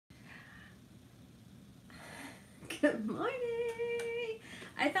Good morning.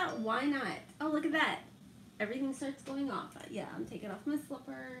 I thought, why not? Oh, look at that. Everything starts going off. Yeah, I'm taking off my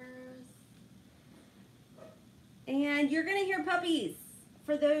slippers. And you're going to hear puppies.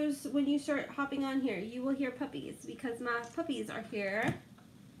 For those, when you start hopping on here, you will hear puppies because my puppies are here.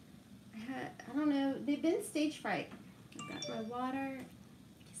 I don't know. They've been stage fright. I've got my water.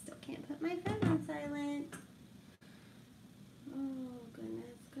 I still can't put my phone on silent. Oh, goodness.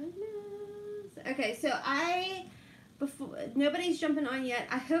 Okay, so before nobody's jumping on yet.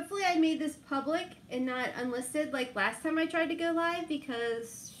 Hopefully I made this public and not unlisted like last time I tried to go live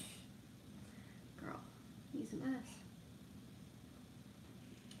because, girl, he's a mess.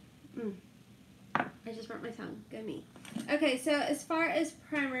 I just burnt my tongue. Go me. Okay, so as far as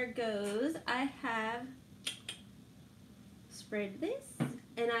primer goes, I have sprayed this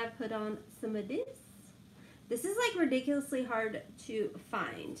and I put on some of this. This is like ridiculously hard to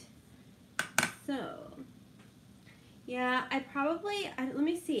find. So, yeah, let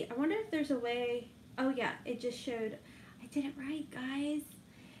me see. I wonder if there's a way. Oh yeah, it just showed. I did it right, guys.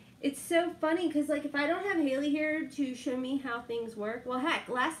 It's so funny because like if I don't have Haley here to show me how things work, well heck,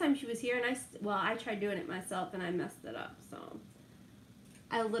 last time she was here and I tried doing it myself and I messed it up. So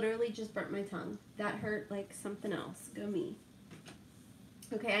I literally just burnt my tongue. That hurt like something else. Go me.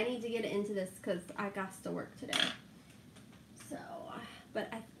 Okay, I need to get into this because I got to work today. So,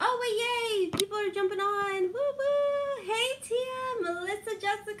 oh wait, yay! People are jumping on. Woo woo! Hey Tia, Melissa,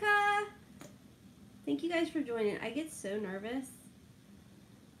 Jessica. Thank you guys for joining. I get so nervous.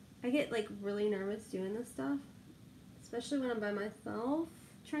 I get like really nervous doing this stuff, especially when I'm by myself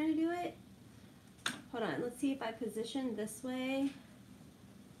trying to do it. Hold on, let's see if I position this way.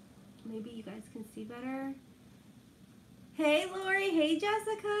 Maybe you guys can see better. Hey Lori, hey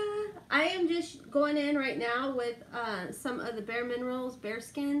Jessica. I am just going in right now with some of the Bare Minerals Bare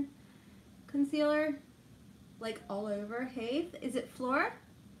Skin Concealer, like all over. Hey, is it Flora?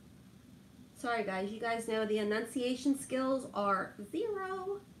 Sorry guys, you guys know the enunciation skills are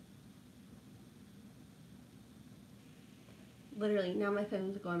 0. Literally, now my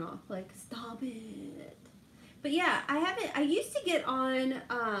phone's going off. Like, stop it. But yeah, I used to get on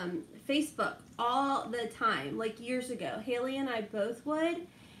Facebook all the time, like years ago. Haley and I both would,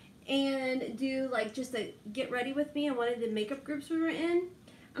 and do like just a get ready with me and one of the makeup groups we were in.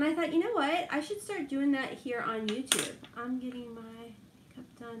 And I thought, you know what? I should start doing that here on YouTube. I'm getting my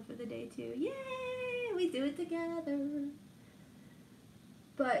makeup done for the day too. Yay! We do it together.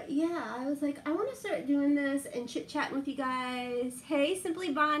 But yeah, I was like, I want to start doing this and chit-chatting with you guys. Hey,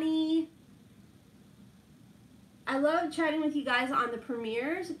 Simply Bonnie. I love chatting with you guys on the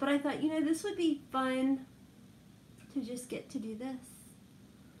premieres, but I thought, you know, this would be fun to just get to do this.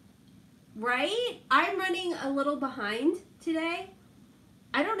 Right? I'm running a little behind today.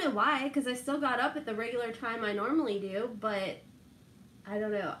 I don't know why, because I still got up at the regular time I normally do, but I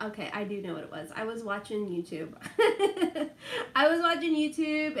don't know. Okay, I do know what it was. I was watching YouTube. I was watching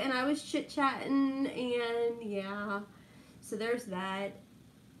YouTube and I was chit-chatting and yeah. So there's that.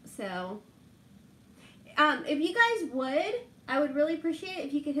 So if you guys would, I would really appreciate it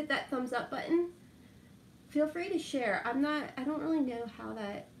if you could hit that thumbs up button. Feel free to share. I don't really know how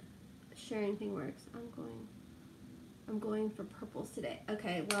that sharing thing works. I'm going for purples today.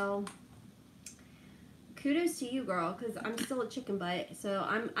 Okay, well, kudos to you, girl, because I'm still a chicken butt, so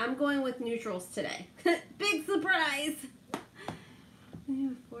I'm going with neutrals today. Big surprise!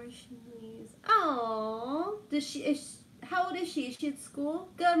 Unfortunately, oh, how old is she? Is she at school?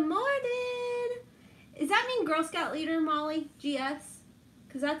 Good morning. Does that mean Girl Scout leader, Molly? GS?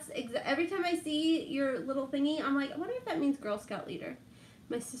 Because that's every time I see your little thingy, I'm like, I wonder if that means Girl Scout leader.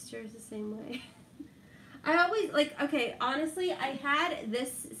 My sister is the same way. I always like. Okay, honestly, I had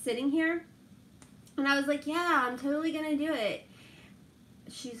this sitting here. And I was like, yeah, I'm totally going to do it.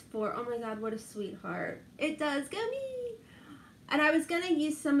 She's 4. Oh my God, what a sweetheart. It does. Go me. And I was going to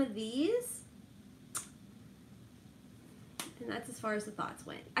use some of these. And that's as far as the thoughts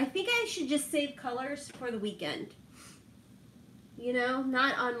went. I think I should just save colors for the weekend. You know,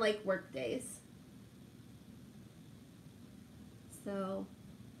 not on like work days. So,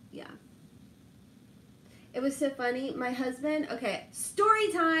 yeah. It was so funny. My husband, okay,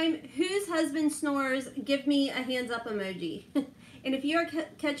 story time. Whose husband snores? Give me a hands up emoji. And if you are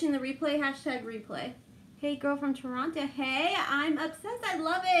catching the replay, hashtag replay. Hey, girl from Toronto. Hey, I'm obsessed. I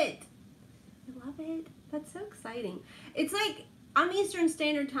love it. I love it. That's so exciting. It's like, I'm Eastern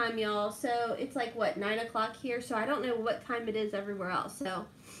Standard Time, y'all. So it's like, what, 9 o'clock here? So I don't know what time it is everywhere else. So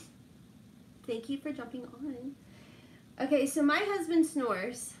thank you for jumping on. Okay, so my husband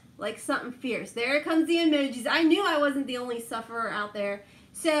snores like something fierce. There comes the emojis. I knew I wasn't the only sufferer out there.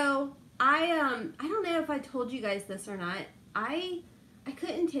 So I don't know if I told you guys this or not. I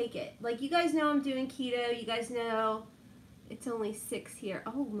couldn't take it. Like, you guys know I'm doing keto. You guys know it's only 6 here.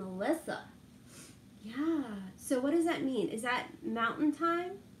 Oh, Melissa. Yeah. So what does that mean? Is that mountain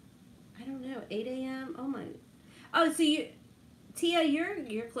time? I don't know. 8 a.m. Oh my. Oh, so Tia,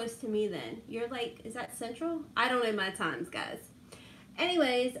 you're close to me then. You're like, is that central? I don't know my times, guys.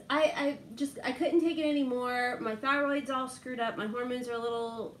 Anyways, I couldn't take it anymore. My thyroid's all screwed up. My hormones are a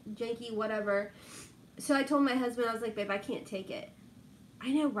little janky, whatever. So I told my husband, I was like, babe, I can't take it.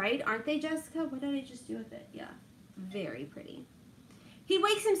 I know, right? Aren't they, Jessica? What did I just do with it? Yeah. Very pretty. He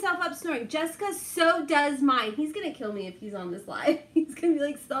wakes himself up snoring. Jessica, so does mine. He's going to kill me if he's on this live. He's going to be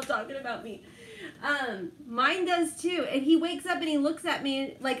like, stop talking about me. Mine does too. And he wakes up and he looks at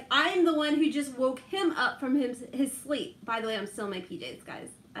me like I'm the one who just woke him up from his sleep. By the way, I'm still in my PJs, guys.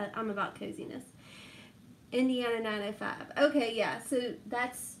 I'm about coziness. Indiana 905. Okay, yeah. So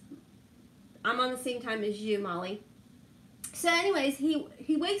I'm on the same time as you, Molly. So anyways,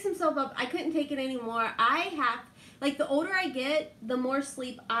 he wakes himself up. I couldn't take it anymore. Like, the older I get, the more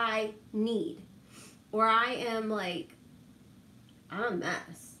sleep I need. Or I am like, I'm a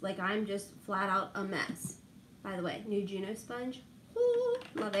mess. Like, I'm just flat out a mess. By the way, new Juno sponge. Ooh,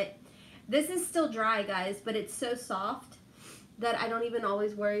 love it. This is still dry, guys, but it's so soft that I don't even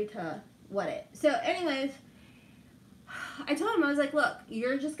always worry to wet it. So anyways, I told him, I was like, look,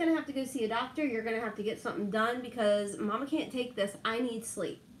 you're just going to have to go see a doctor. You're going to have to get something done because Mama can't take this. I need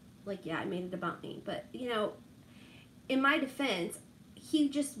sleep. Like, yeah, I made it about me. But, you know, in my defense, he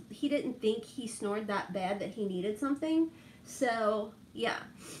didn't think he snored that bad that he needed something. So, yeah.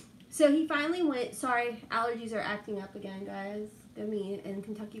 So he finally went. Sorry, allergies are acting up again, guys. Go me in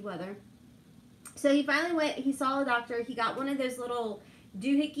Kentucky weather. So he finally went. He saw a doctor. He got one of those little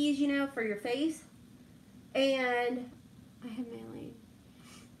doohickeys, you know, for your face. And I have mainly.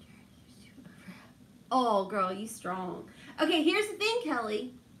 Oh, girl, you strong. Okay, here's the thing,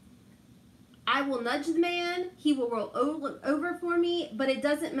 Kelly. I will nudge the man. He will roll over for me, but it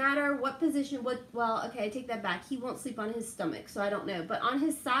doesn't matter what position. Well, okay, I take that back. He won't sleep on his stomach, so I don't know. But on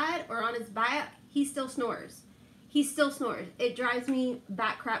his side or on his back, he still snores. He still snores. It drives me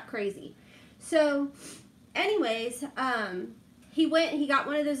bat crap crazy. So, anyways, he went and he got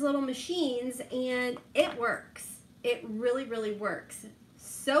one of those little machines, and it works. It really, really works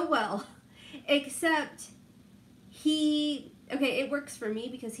so well, except okay, it works for me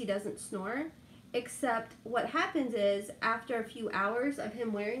because he doesn't snore, except what happens is after a few hours of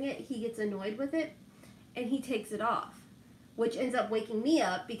him wearing it, he gets annoyed with it and he takes it off, which ends up waking me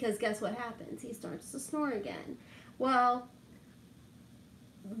up because guess what happens? He starts to snore again. Well,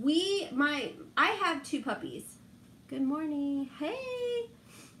 I have 2 puppies. Good morning. Hey.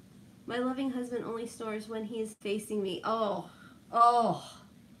 My loving husband only snores when he is facing me. Oh,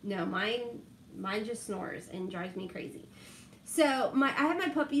 no, mine just snores and drives me crazy. So I have my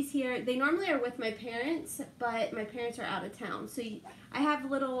puppies here. They normally are with my parents, but my parents are out of town. So I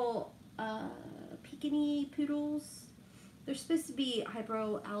have little Pekingese poodles. They're supposed to be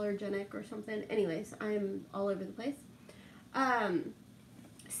hypoallergenic or something. Anyways, I'm all over the place.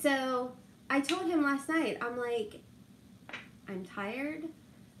 So I told him last night, I'm like, I'm tired.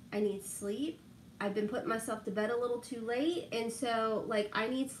 I need sleep. I've been putting myself to bed a little too late. And so, like, I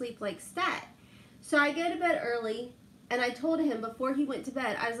need sleep like stat. So I go to bed early. And I told him before he went to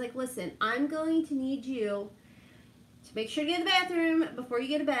bed, I was like, listen, I'm going to need you to make sure you get in the bathroom before you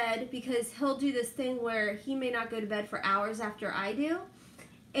go to bed because he'll do this thing where he may not go to bed for hours after I do.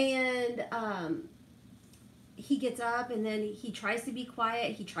 And he gets up and then he tries to be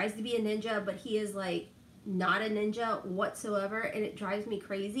quiet. He tries to be a ninja, but he is like not a ninja whatsoever. And it drives me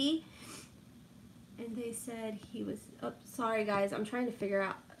crazy. And they said he was, oh, sorry guys, I'm trying to figure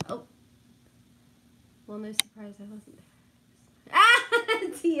out, oh. Well, no surprise, I wasn't there. Ah,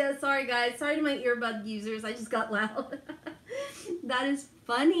 Tia, sorry guys. Sorry to my earbud users. I just got loud. That is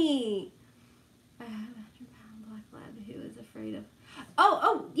funny. I have a 100-pound black lab who is afraid of...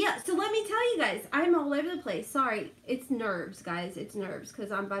 Oh, yeah. So let me tell you guys. I'm all over the place. Sorry. It's nerves, guys. It's nerves because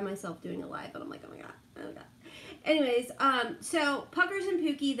I'm by myself doing a live. And I'm like, oh my God. Oh my God. Anyways, so Puckers and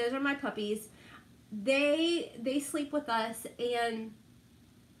Pookie, those are my puppies. They sleep with us and...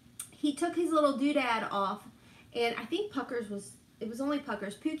 He took his little doodad off, and I think it was only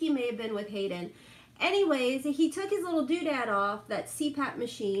Puckers. Pookie may have been with Hayden. Anyways, he took his little doodad off, that CPAP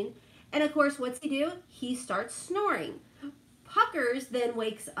machine, and of course, what's he do? He starts snoring. Puckers then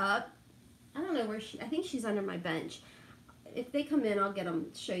wakes up. I don't know where I think she's under my bench. If they come in, I'll get them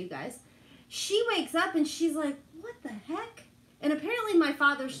to show you guys. She wakes up, and she's like, what the heck? And apparently my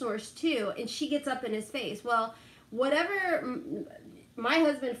father snores too, and she gets up in his face. Well, whatever... my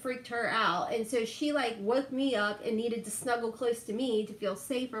husband freaked her out, and so she like woke me up and needed to snuggle close to me to feel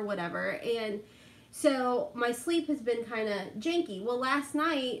safe or whatever. And so my sleep has been kind of janky. Well, last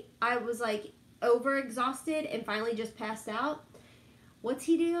night I was like overexhausted and finally just passed out. What's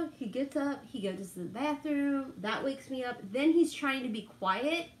he do? He gets up, he goes to the bathroom, that wakes me up. Then he's trying to be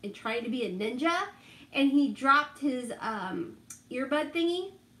quiet and trying to be a ninja, and he dropped his earbud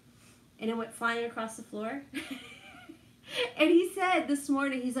thingy, and it went flying across the floor. And he said this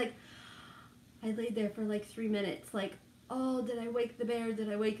morning, he's like, I laid there for like 3 minutes, like, oh, did I wake the bear?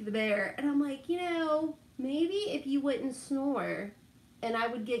 Did I wake the bear? And I'm like, you know, maybe if you wouldn't snore and I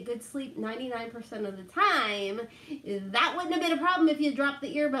would get good sleep 99% of the time, that wouldn't have been a problem if you dropped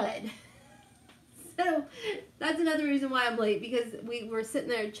the earbud. So that's another reason why I'm late, because we were sitting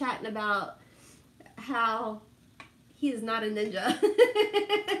there chatting about how he is not a ninja.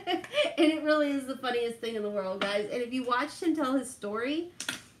 And it really is the funniest thing in the world, guys. And if you watched him tell his story,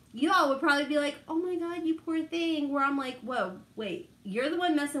 you all would probably be like, oh my God, you poor thing. Where I'm like, whoa, wait, you're the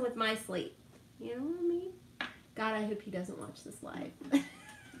one messing with my sleep. You know what I mean? God, I hope he doesn't watch this live.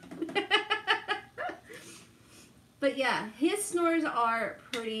 But yeah, his snores are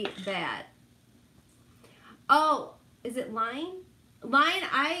pretty bad. Oh, is it Lion? Lion,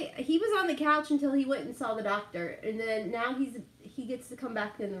 he was on the couch until he went and saw the doctor, and then now he gets to come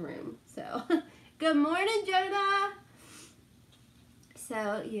back in the room. So, good morning, Jonah.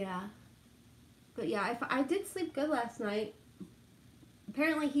 So yeah, but yeah, I did sleep good last night.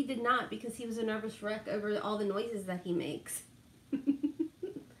 Apparently he did not, because he was a nervous wreck over all the noises that he makes.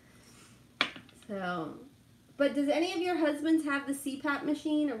 So, but does any of your husbands have the CPAP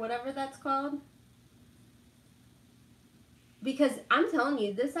machine or whatever that's called? Because I'm telling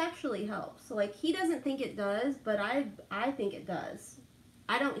you, this actually helps. So like, he doesn't think it does, but I think it does.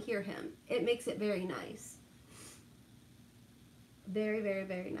 I don't hear him. It makes it very nice. Very, very,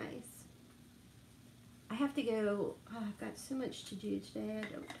 very nice. I have to go. Oh, I've got so much to do today.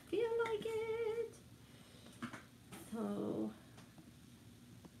 I don't feel like it. So,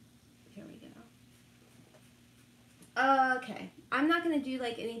 here we go. Okay. I'm not going to do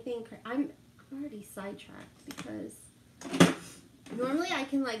like anything. I'm already sidetracked, because normally I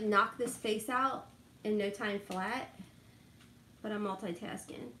can like knock this face out in no time flat, but I'm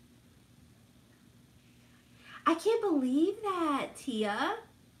multitasking. I can't believe that, Tia.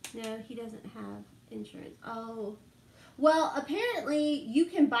 No, he doesn't have insurance. Oh, well, apparently you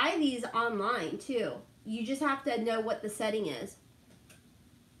can buy these online too. You just have to know what the setting is.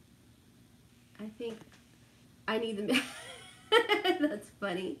 I think I need them. That's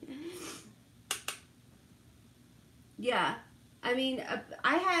funny. Yeah, I mean,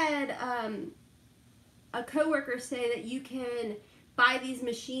 I had a coworker say that you can buy these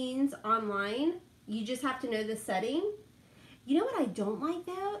machines online. You just have to know the setting. You know what I don't like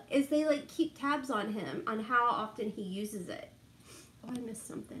though, is they like keep tabs on him on how often he uses it. Oh, I missed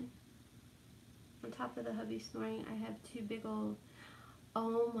something. On top of the hubby snoring, I have two big old,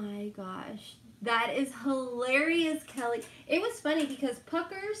 oh my gosh. That is hilarious, Kelly. It was funny because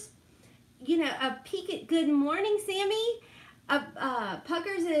Puckers, you know, good morning, Sammy.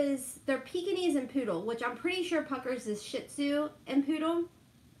 Puckers is, they're Pekingese and Poodle, which I'm pretty sure Puckers is Shih Tzu and Poodle.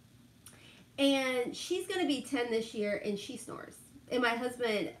 And she's going to be 10 this year, and she snores. And my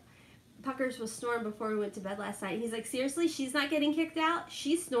husband, Puckers, was snoring before we went to bed last night. He's like, seriously, she's not getting kicked out?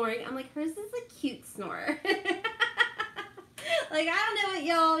 She's snoring. I'm like, hers is a cute snore. Like, I don't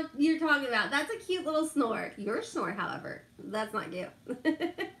know what you're talking about. That's a cute little snore. Your snore, however, that's not cute.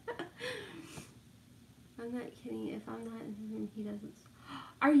 I'm not kidding. If I'm not, he doesn't.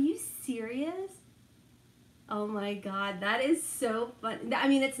 Are you serious? Oh my God, that is so fun. I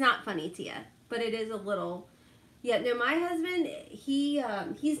mean, it's not funny, Tia, but it is a little. Yeah, no, my husband,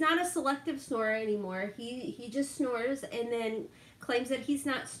 he's not a selective snorer anymore. He just snores and then claims that he's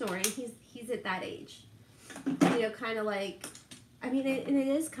not snoring. He's at that age. You know, kind of like, I mean, and it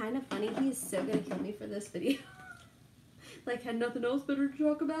is kind of funny. He is so gonna kill me for this video. Like, had nothing else better to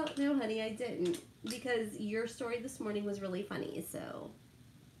talk about? No, honey, I didn't, because your story this morning was really funny. So,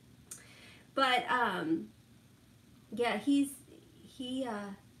 but yeah, he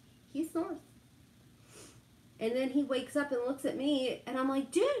snores. And then he wakes up and looks at me, and I'm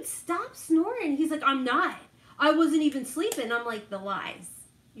like, dude, stop snoring. He's like, I'm not. I wasn't even sleeping. I'm like, the lies.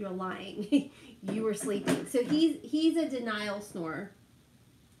 You're lying. You were sleeping. So he's a denial snorer.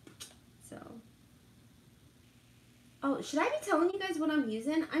 So. Oh, should I be telling you guys what I'm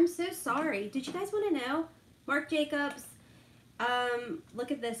using? I'm so sorry. Did you guys want to know? Marc Jacobs.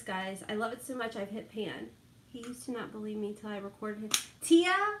 Look at this, guys. I love it so much I've hit pan. He used to not believe me till I recorded him.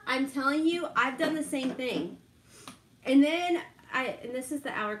 Tia, I'm telling you, I've done the same thing. And then and this is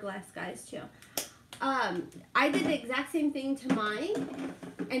the hourglass guys too. I did the exact same thing to mine,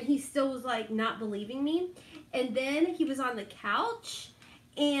 and he still was like not believing me. And then he was on the couch,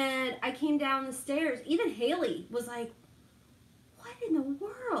 and I came down the stairs. Even Haley was like, what in the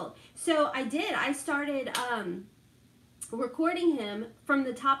world? So I started recording him from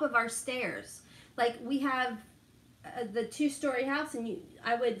the top of our stairs. Like, we have the 2-story house, and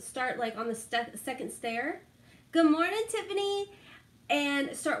I would start like on the second stair. Good morning, Tiffany.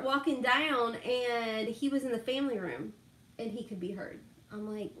 And start walking down, and he was in the family room, and he could be heard. I'm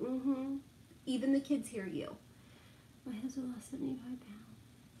like, even the kids hear you. My husband lost 75 pounds.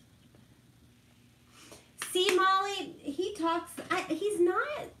 See, Molly, he talks, he's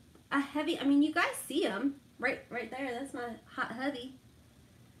not a heavy, I mean, you guys see him right there. That's my hot hubby.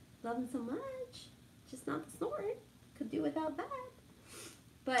 Love him so much. Just not the snoring. Could do without that.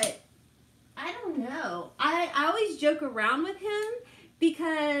 But I don't know. I always joke around with him,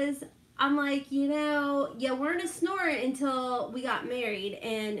 because I'm like, you weren't a snorer until we got married.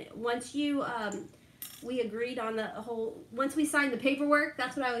 And once we agreed on the whole, once we signed the paperwork,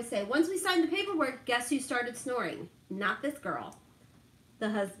 that's what I always say. Once we signed the paperwork, guess who started snoring? Not this girl, the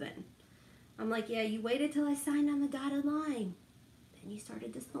husband. I'm like, yeah, you waited till I signed on the dotted line. Then you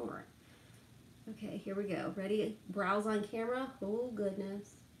started to snore. Okay, here we go. Ready? Brows on camera. Oh,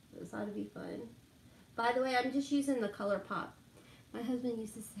 goodness. This ought to be fun. By the way, I'm just using the Color Pop. My husband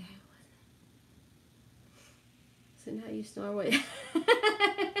used to say I wasn't. So now you snore away.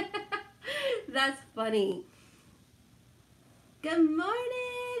 That's funny. Good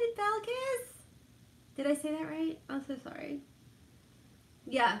morning, Falcus. Did I say that right? I'm so sorry.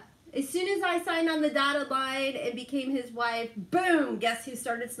 Yeah. As soon as I signed on the dotted line and became his wife, boom, guess who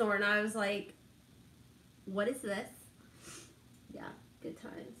started snoring? I was like, what is this? Yeah, good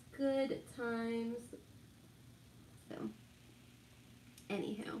times. Good times. So,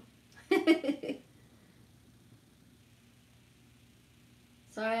 anywho.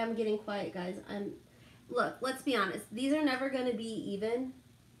 Sorry, I'm getting quiet, guys. Look, let's be honest. These are never going to be even,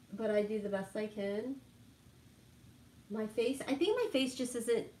 but I do the best I can. My face, I think my face just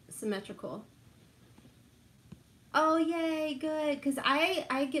isn't symmetrical. Oh, yay, good. Because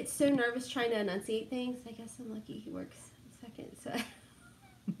I get so nervous trying to enunciate things. I guess I'm lucky he works second, so.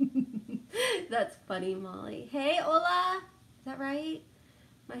 That's funny, Molly. Hey, Ola. Is that right?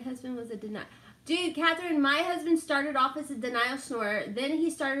 My husband was a denial. Dude, Catherine, my husband started off as a denial snorer. Then he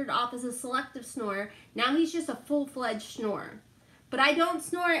started off as a selective snorer. Now he's just a full-fledged snorer. But I don't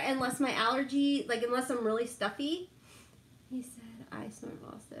snore unless my allergy, like unless I'm really stuffy. He said, I snore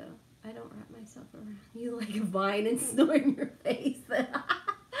also. I don't wrap myself around you like a vine and snore in your face.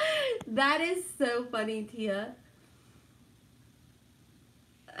 That is so funny, Tia.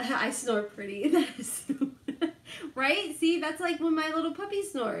 I snore pretty. That is right? See, that's like when my little puppy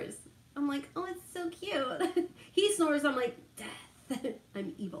snores. I'm like, oh, it's so cute. He snores, I'm like, death.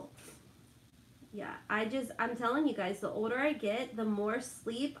 I'm evil. Yeah, I'm telling you guys, the older I get, the more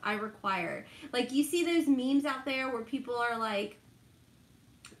sleep I require. Like, you see those memes out there where people are like,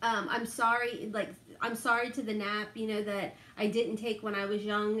 I'm sorry to the nap, that I didn't take when I was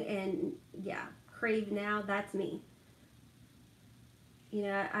young, and yeah, crave now. That's me.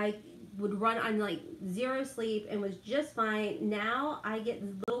 I would run on like 0 sleep and was just fine. Now I get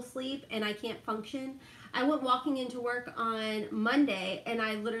little sleep and I can't function. I went walking into work on Monday and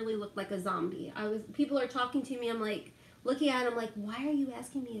I literally looked like a zombie. People are talking to me. I'm like looking at them like, why are you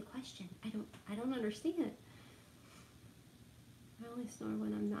asking me a question? I don't understand. I only snore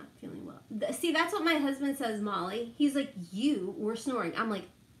when I'm not feeling well. See, that's what my husband says, Molly. He's like, you were snoring. I'm like,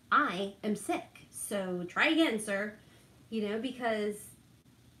 I am sick. So try again, sir. Because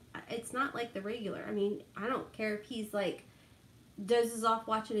it's not like the regular. I mean, I don't care if he's like dozes off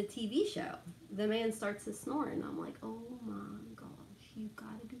watching a TV show. The man starts to snore and I'm like, oh my gosh, you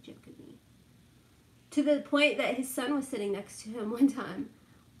gotta be joking me. To the point that his son was sitting next to him one time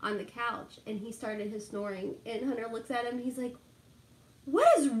on the couch and he started his snoring and Hunter looks at him and he's like, what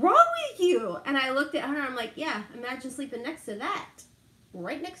is wrong with you? And I looked at Hunter, I'm like, yeah, imagine sleeping next to that.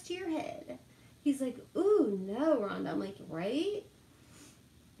 Right next to your head. He's like, ooh, no, Rhonda. I'm like, right?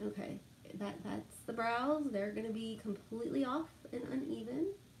 Okay, that's the brows. They're going to be completely off and uneven.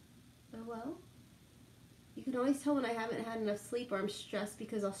 Oh, well. You can always tell when I haven't had enough sleep or I'm stressed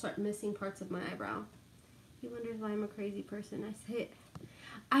because I'll start missing parts of my eyebrow. He wonders why I'm a crazy person. I say,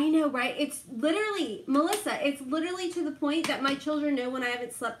 I know, right? It's literally, Melissa, it's literally to the point that my children know when I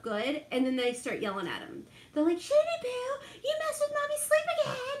haven't slept good, and then they start yelling at him. They're like, Shady Boo, you messed with Mommy's sleep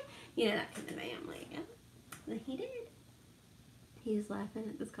again. That kind of thing. I'm like, yeah, he did. He is laughing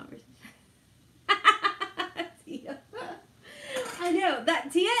at this conversation. I know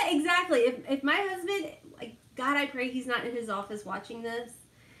that, Tia. Exactly. If my husband, like, God, I pray he's not in his office watching this,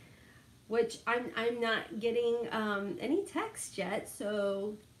 which I'm not getting any text yet,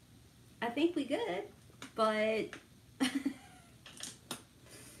 so I think we good. But because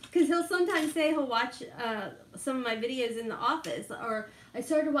he'll sometimes say he'll watch some of my videos in the office, or I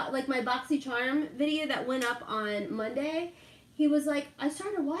started like my BoxyCharm video that went up on Monday. He was like, I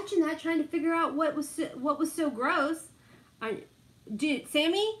started watching that, trying to figure out what was so gross. Dude,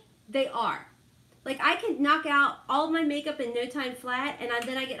 Sammy, they are. Like, I can knock out all of my makeup in no time flat, and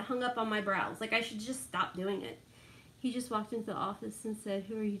then I get hung up on my brows. Like, I should just stop doing it. He just walked into the office and said,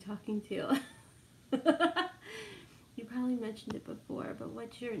 who are you talking to? You probably mentioned it before, but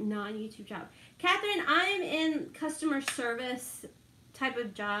what's your non-YouTube job? Catherine, I'm in customer service type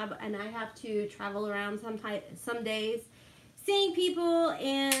of job, and I have to travel around some days, seeing people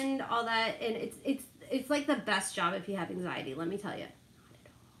and all that, and it's like the best job if you have anxiety, let me tell you. Not at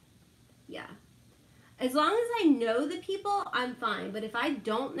all. Yeah. As long as I know the people, I'm fine. But if I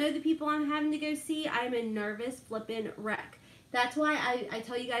don't know the people I'm having to go see, I'm a nervous flippin' wreck. That's why I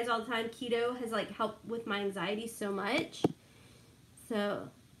tell you guys all the time, keto has like helped with my anxiety so much. So,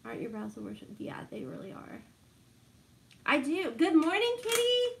 aren't your brows the worst? Yeah, they really are. I do. Good morning,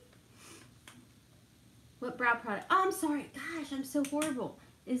 Kitty. What brow product? Oh, I'm sorry. Gosh, I'm so horrible.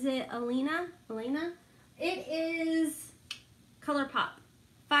 Is it Elena? It is ColourPop.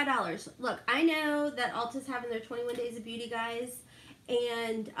 $5. Look, I know that Ulta's having their 21 Days of Beauty, guys.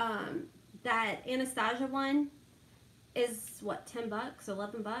 And that Anastasia one is, what, 10 bucks,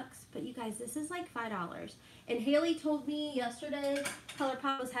 11 bucks? But you guys, this is like $5. And Haley told me yesterday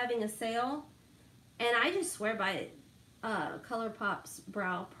ColourPop was having a sale. And I just swear by ColourPop's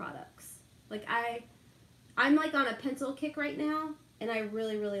brow products. Like, I'm like on a pencil kick right now. And I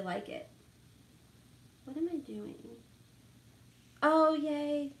really, really like it. What am I doing? Oh,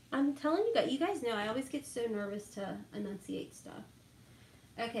 yay. I'm telling you guys know I always get so nervous to enunciate stuff.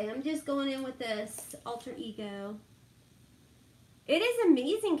 Okay, I'm just going in with this Alter Ego. It is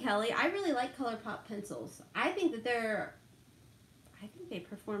amazing, Kelly. I really like ColourPop pencils. I think they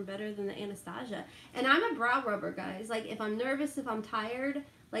perform better than the Anastasia. And I'm a brow rubber, guys. Like, if I'm nervous, if I'm tired,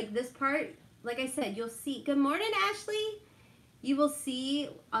 like this part, like I said, you'll see. Good morning, Ashley. You will see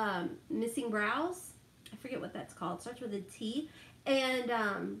missing brows. I forget what that's called. It starts with a T.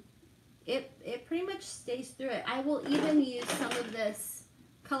 And it pretty much stays through it. I will even use some of this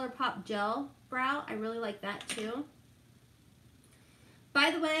ColourPop gel brow. I really like that too.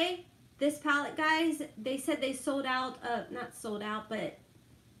 By the way, this palette, guys, they said they sold out, not sold out, but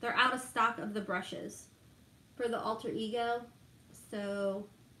they're out of stock of the brushes for the Alter Ego. So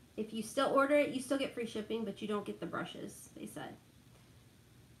if you still order it, you still get free shipping, but you don't get the brushes, they said.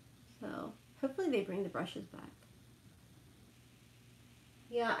 So hopefully they bring the brushes back.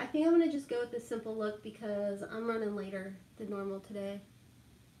 Yeah, I think I'm going to just go with this simple look because I'm running later than normal today.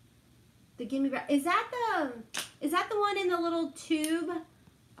 The Gimme Brow. Is that the one in the little tube,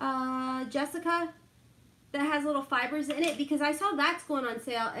 Jessica, that has little fibers in it? Because I saw that's going on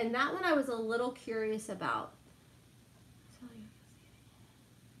sale, and that one I was a little curious about.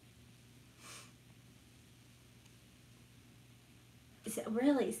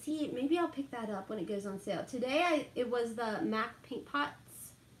 Really? See, maybe I'll pick that up when it goes on sale. Today, it was the MAC Paint Pots.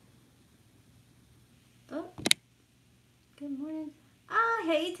 Oh, good morning. Ah,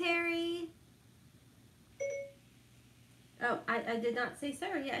 hey, Terry. Oh, I did not say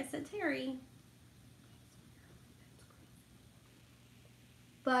sorry. I said Terry.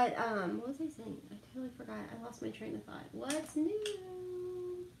 But, what was I saying? I totally forgot. I lost my train of thought. What's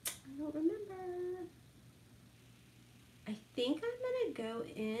new? I don't remember. I think I'm going to go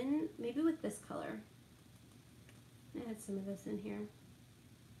in maybe with this color. I had some of this in here.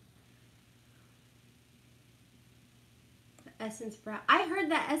 The Essence Brow. I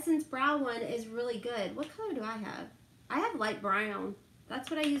heard that Essence Brow one is really good. What color do I have? I have light brown. That's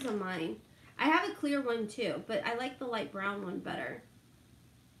what I use on mine. I have a clear one too, but I like the light brown one better.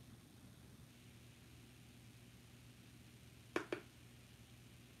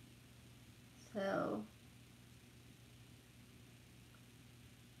 So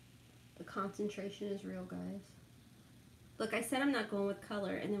the concentration is real, guys. Look, I said I'm not going with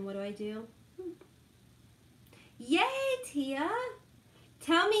color, and then what do? Yay, Tia!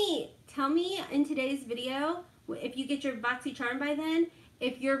 Tell me in today's video, if you get your BoxyCharm by then,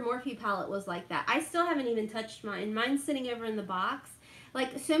 if your Morphe palette was like that. I still haven't even touched mine. Mine's sitting over in the box.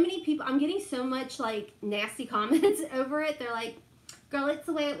 Like, so many people, I'm getting so much, like, nasty comments over it. They're like, girl, it's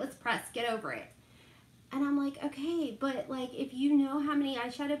the way it was pressed. Get over it. And I'm like, okay, but, like, if you know how many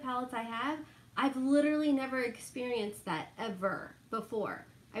eyeshadow palettes I have, I've literally never experienced that ever before.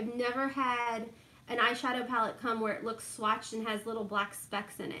 I've never had an eyeshadow palette come where it looks swatched and has little black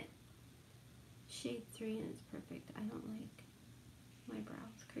specks in it. Shade 3 and it's perfect. I don't like my brows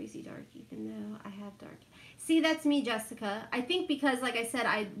crazy dark even though I have dark. See, that's me, Jessica. I think because, like I said,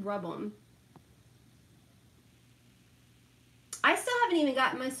 I rub them. I still haven't even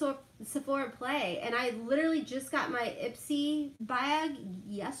gotten my Sephora Play, and I literally just got my Ipsy bag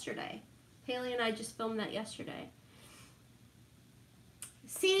yesterday. Haley and I just filmed that yesterday.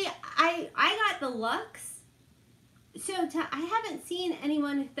 See, I got the Luxe. So I haven't seen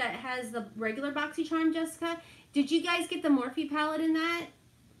anyone that has the regular BoxyCharm, Jessica. Did you guys get the Morphe palette in that?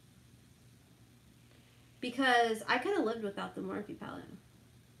 Because I could have lived without the Morphe palette.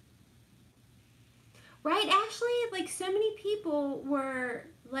 Right, Ashley? Like, so many people were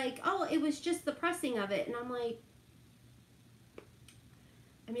like, oh, it was just the pressing of it. And I'm like,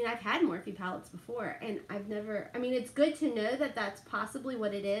 I mean, I've had Morphe palettes before, and I've never, I mean, it's good to know that that's possibly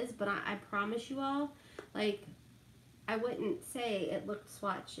what it is, but I promise you all, like, I wouldn't say it looked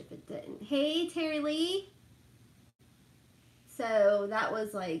swatched if it didn't. Hey, Terry Lee. So that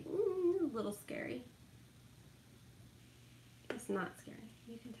was like a little scary. It's not scary.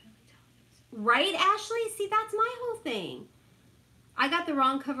 You can totally tell. Right, Ashley? See, that's my whole thing. I got the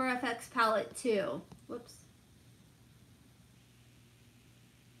wrong Cover FX palette too. Whoops.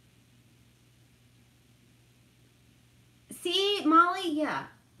 See, Molly, yeah.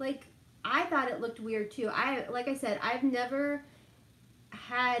 Like, I thought it looked weird too. Like I said, I've never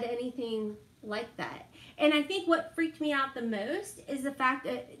had anything like that. And I think what freaked me out the most is the fact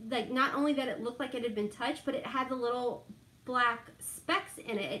that, like, not only that it looked like it had been touched, but it had the little black specks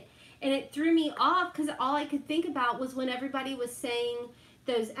in it. And it threw me off because all I could think about was when everybody was saying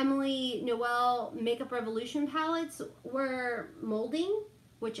those Emily Noel Makeup Revolution palettes were molding,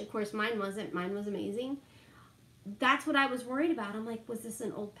 which of course mine wasn't. Mine was amazing. That's what I was worried about. I'm like, was this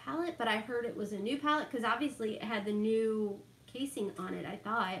an old palette? But I heard it was a new palette because obviously it had the new casing on it, I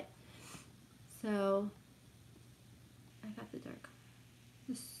thought. So I got the dark.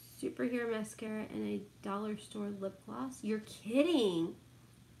 The Superhero mascara and a dollar store lip gloss. You're kidding.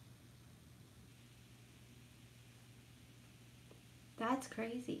 That's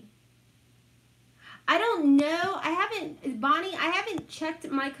crazy. I don't know. I haven't, Bonnie, I haven't checked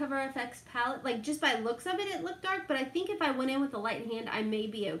my Cover FX palette. Like, just by looks of it, it looked dark. But I think if I went in with a light hand, I may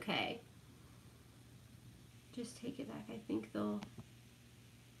be okay. Just take it back. I think they'll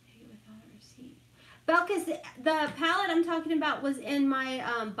take it without a receipt. Belkis, the palette I'm talking about was in my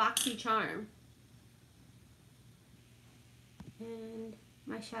BoxyCharm. And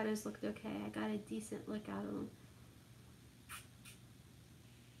my shadows looked okay. I got a decent look out of them.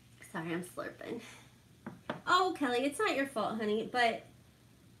 Sorry, I'm slurping. Oh, Kelly, it's not your fault, honey, but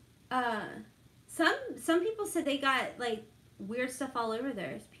some people said they got like weird stuff all over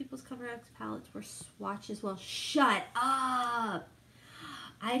theirs. People's Cover X palettes were swatched as well. Shut up!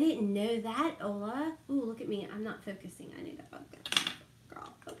 I didn't know that, Ola. Ooh, look at me. I'm not focusing. I need to focus.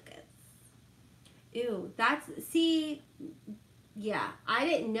 Girl, focus. Ew, that's, see, yeah, I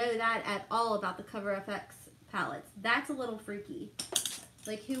didn't know that at all about the Cover FX palettes. That's a little freaky.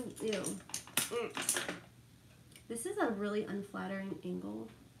 Like, who, ew. This is a really unflattering angle.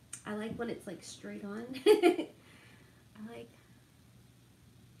 I like when it's like straight on. I like.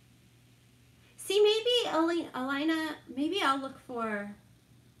 See, maybe Alina, maybe I'll look for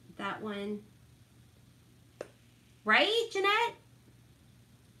that one. Right, Jeanette?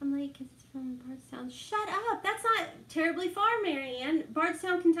 I'm like, it's from Bardstown. Shut up. That's not terribly far, Marianne.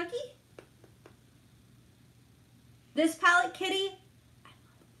 Bardstown, Kentucky? This palette, Kitty?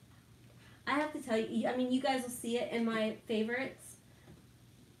 I have to tell you, I mean, you guys will see it in my favorites,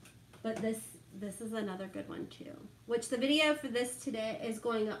 but this is another good one too, which the video for this today is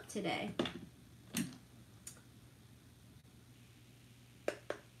going up today.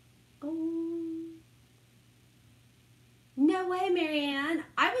 Oh, no way, Marianne.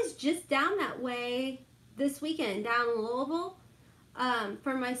 I was just down that way this weekend, down in Louisville,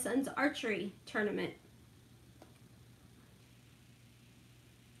 for my son's archery tournament.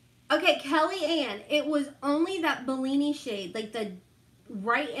 Okay, Kelly Ann, it was only that Bellini shade, like the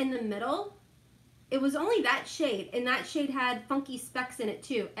right in the middle. It was only that shade, and that shade had funky specks in it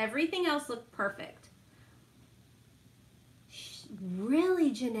too. Everything else looked perfect.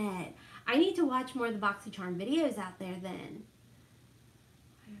 Really, Jeanette? I need to watch more of the BoxyCharm videos out there then.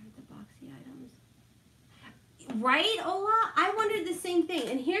 I heard the boxy items. Right, Ola? I wondered the same thing.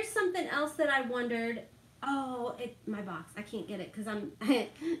 And here's something else that I wondered. Oh, my box. I can't get it because I'm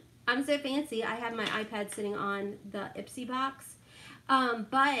so fancy. I have my iPad sitting on the Ipsy box.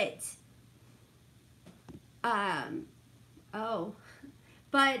 But Oh,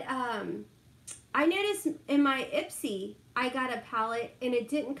 but I noticed in my Ipsy, I got a palette and it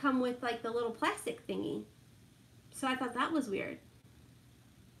didn't come with like the little plastic thingy. So I thought that was weird.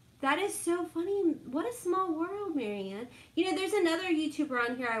 That is so funny. What a small world, Marianne. You know, there's another YouTuber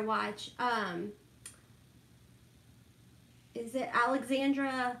on here I watch. Is it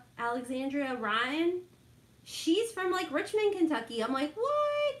Alexandria Ryan? She's from like Richmond, Kentucky. I'm like,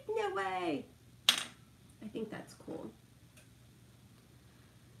 what? No way. I think that's cool.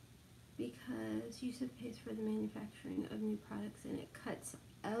 Because Yusuf pays for the manufacturing of new products and it cuts.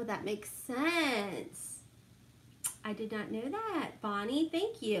 Oh, that makes sense. I did not know that. Bonnie,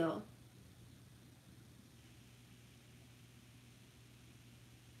 thank you.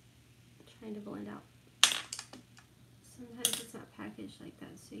 I'm trying to blend out. Sometimes it's not packaged like that,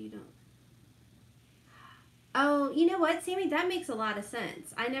 so you don't. Oh, you know what, Sammy? That makes a lot of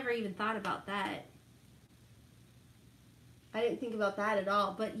sense. I never even thought about that. I didn't think about that at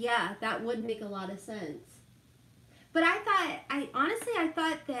all. But yeah, that would make a lot of sense. But honestly, I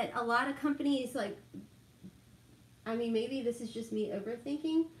thought that a lot of companies, like, I mean, maybe this is just me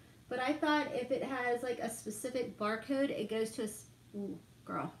overthinking, but I thought if it has like a specific barcode, it goes to ooh,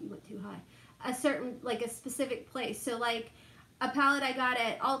 girl, you went too high. A certain, like a specific place. So like a palette I got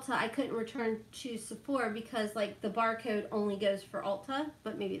at Ulta, I couldn't return to Sephora because like the barcode only goes for Ulta,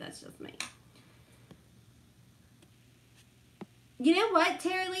 but maybe that's just me. You know what,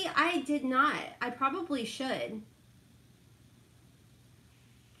 Terry Lee? I did not. I probably should.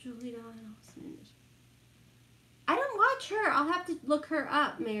 Julie Donaldson. I don't watch her. I'll have to look her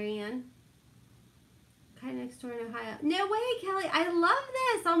up, Marianne. Kind of next door in Ohio. No way, Kelly. I love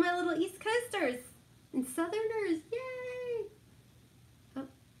this. All my little East Coasters and Southerners. Yay. Oh,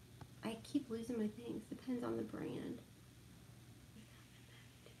 I keep losing my things. Depends on the brand.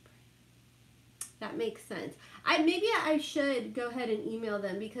 That makes sense. Maybe I should go ahead and email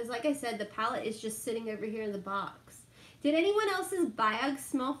them because, like I said, the palette is just sitting over here in the box. Did anyone else's bag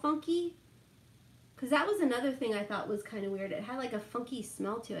smell funky? Because that was another thing I thought was kind of weird. It had like a funky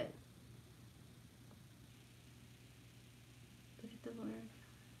smell to it. Look at the Laura.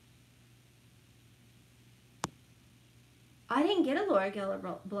 I didn't get a Laura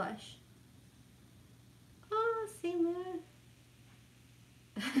Geller blush. Oh, St. Louis.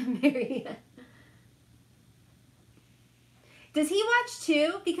 Marianne. Does he watch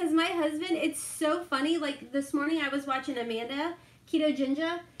too? Because my husband, it's so funny. Like this morning I was watching Amanda, Keto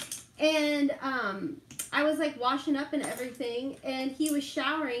Ginger, and I was like washing up and everything, and he was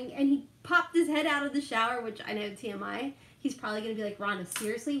showering, and he popped his head out of the shower, which I know TMI. He's probably going to be like, Rhonda,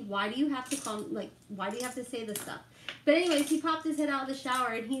 seriously? Why do you have to call, like, why do you have to say this stuff? But anyways, he popped his head out of the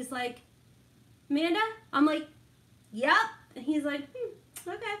shower, and he's like, Amanda? I'm like, yep. And he's like,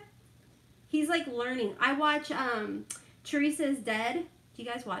 okay. He's like learning. I watch Teresa's Dead. Do you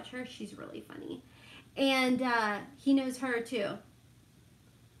guys watch her? She's really funny. And he knows her too.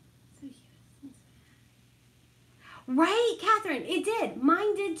 Right, Catherine, it did.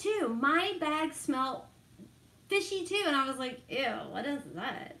 Mine did too. My bag smelled fishy too, and I was like, ew, what is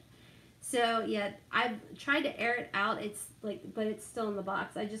that? So yeah, I've tried to air it out. It's like, but it's still in the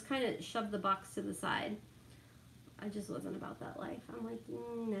box. I just kind of shoved the box to the side. I just wasn't about that life. I'm like,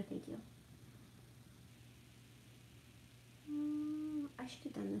 no, thank you. I should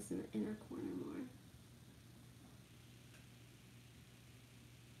have done this in the inner corner more.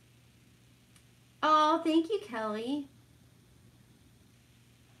 Oh, thank you, Kelly.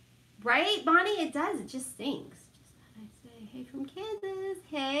 Right, Bonnie? It does. It just stinks. Just thought I'd say, hey from Kansas.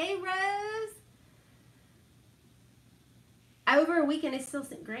 Hey, Rose. Over a weekend, it still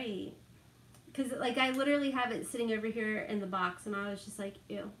sent great. Because, like, I literally have it sitting over here in the box, and I was just like,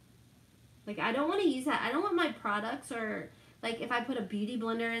 ew. Like, I don't want to use that. I don't want my products or, like, if I put a beauty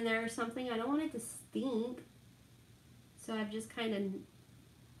blender in there or something, I don't want it to stink. So I've just kind of...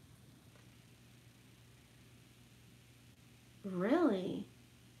 Really?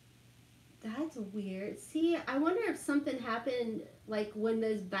 That's weird. See, I wonder if something happened, like, when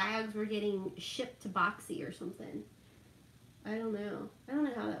those bags were getting shipped to Boxy or something. I don't know. I don't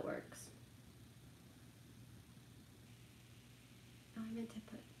know how that works. Oh, I meant to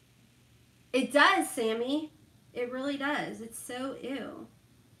put... It does, Sammy. It really does. It's so ew.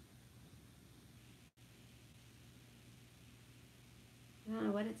 I don't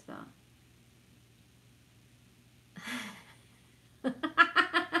know what it's about.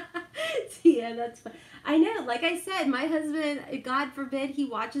 Yeah, that's fun. I know, like I said, my husband, God forbid he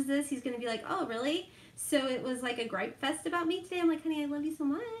watches this, he's going to be like, oh, really? So it was like a gripe fest about me today. I'm like, honey, I love you so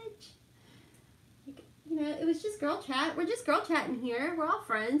much. Like, you know, it was just girl chat. We're just girl chatting here. We're all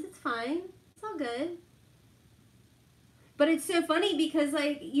friends. It's fine. It's all good. But it's so funny because,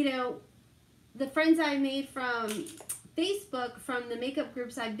 like, you know, the friends I made from Facebook, from the makeup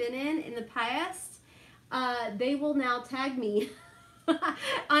groups I've been in the past, they will now tag me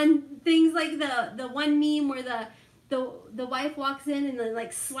on things like the one meme where the wife walks in and then,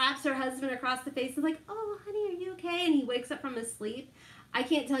 like, slaps her husband across the face and like, oh, honey, are you okay? And he wakes up from his sleep. I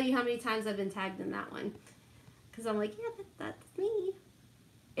can't tell you how many times I've been tagged in that one. Because I'm like, yeah, that's me.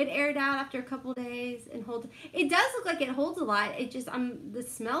 It aired out after a couple days and holds. It does look like it holds a lot. It just, the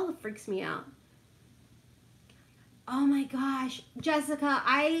smell freaks me out. Oh my gosh, Jessica,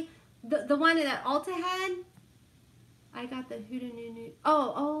 the one that Ulta had, I got the Hootenanny.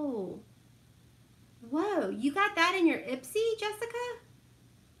 Oh. Whoa, you got that in your Ipsy, Jessica?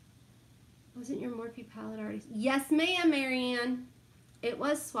 Wasn't your Morphe palette already? Yes, ma'am, Marianne. It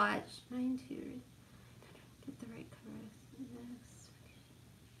was swatched. Mine too. Get the right color. Next.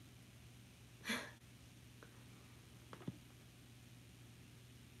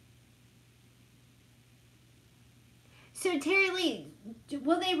 So Terry Lee,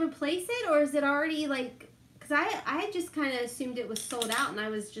 will they replace it, or is it already, like? Because I just kind of assumed it was sold out, and I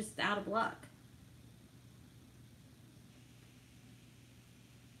was just out of luck.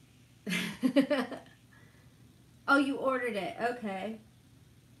 Oh, you ordered it. Okay.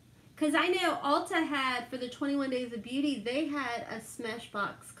 Because I know Ulta had, for the 21 Days of Beauty, they had a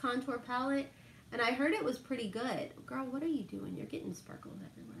Smashbox contour palette, and I heard it was pretty good. Girl, what are you doing? You're getting sparkles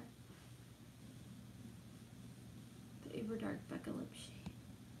everywhere. The Uber Dark Becca Lip Shade.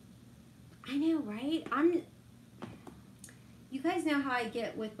 I know, right? You guys know how I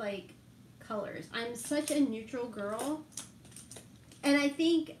get with, like, colors. I'm such a neutral girl. And I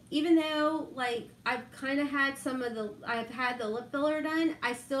think even though, like, I've kind of had I've had the lip filler done,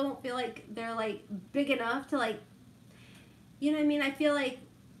 I still don't feel like they're, like, big enough to, like, you know what I mean? I feel like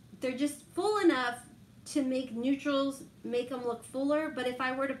they're just full enough to make neutrals make them look fuller. But if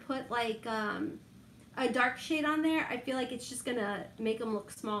I were to put, like, a dark shade on there, I feel like it's just going to make them look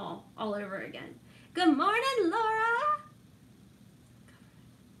small all over again. Good morning, Laura.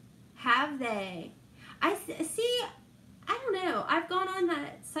 Have they? I see. I don't know. I've gone on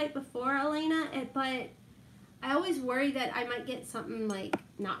that site before, Elena, but I always worry that I might get something, like,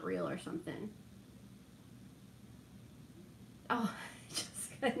 not real or something. Oh,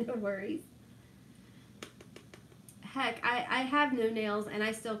 just no worries. Heck, I have no nails and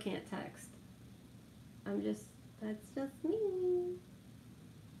I still can't text. That's just me.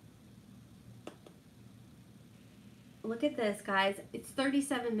 Look at this, guys. It's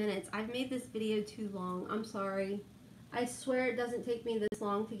 37 minutes. I've made this video too long. I'm sorry. I swear it doesn't take me this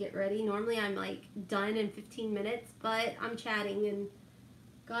long to get ready. Normally I'm, like, done in 15 minutes, but I'm chatting, and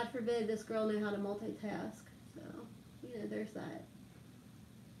God forbid this girl know how to multitask. So, you know, there's that.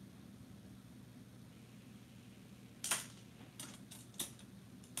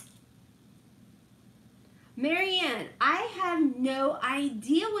 Marianne, I have no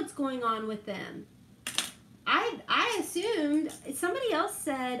idea what's going on with them. I assumed, somebody else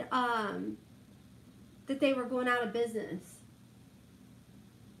said, that they were going out of business.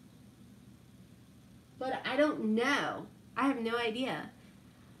 But I don't know. I have no idea.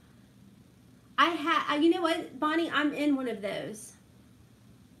 You know what, Bonnie? I'm in one of those.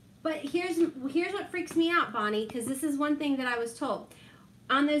 But here's what freaks me out, Bonnie, because this is one thing that I was told.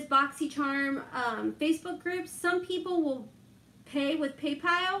 On those BoxyCharm Facebook groups, some people will pay with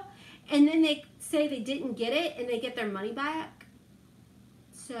PayPal, and then they say they didn't get it, and they get their money back.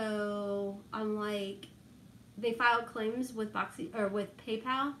 So I'm like, they file claims with with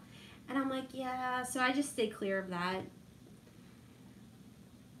PayPal, and I'm like, yeah. So I just stay clear of that.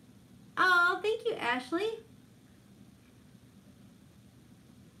 Oh, thank you, Ashley.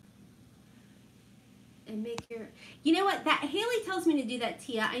 And make your, you know what? That Haley tells me to do that,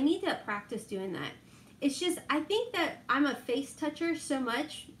 Tia. I need to practice doing that. It's just, I think that I'm a face toucher so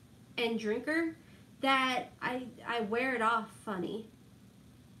much and drinker that I wear it off funny.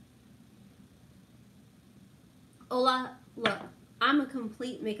 Ola, look, I'm a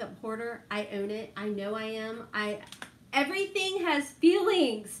complete makeup hoarder. I own it. I know I am. Everything has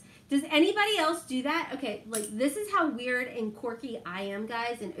feelings. Does anybody else do that? Okay, like, this is how weird and quirky I am,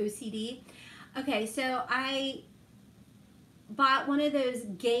 guys, and OCD. Okay, so I bought one of those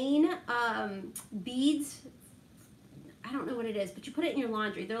Gain beads. I don't know what it is, but you put it in your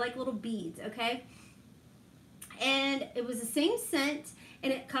laundry. They're like little beads, okay? And it was the same scent,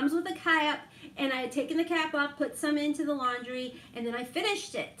 and it comes with a cap, and I had taken the cap off, put some into the laundry, and then I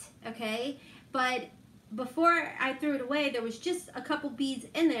finished it, okay? But before I threw it away, there was just a couple beads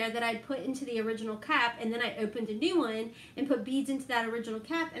in there that I'd put into the original cap, and then I opened a new one and put beads into that original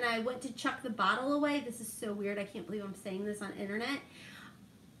cap, and I went to chuck the bottle away. This is so weird. I can't believe I'm saying this on internet.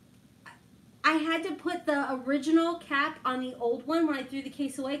 I had to put the original cap on the old one when I threw the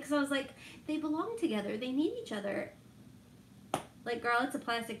case away because I was like, they belong together. They need each other. Like, girl, it's a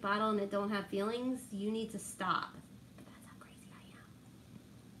plastic bottle and it don't have feelings. You need to stop. But that's how crazy I am.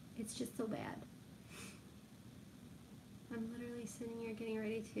 It's just so bad. I'm literally sitting here getting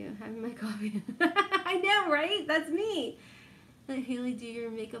ready to have my coffee. I know, right? That's me. Let Haley do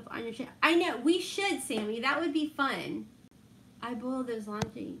your makeup on your channel. I know. We should, Sammy. That would be fun. I boil those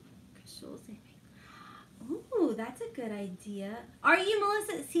laundry crystals. Ooh, that's a good idea. Are you,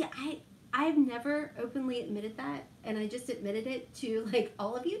 Melissa? See, I've never openly admitted that, and I just admitted it to, like,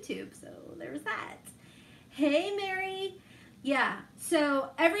 all of YouTube. So there's that. Hey, Mary. Yeah,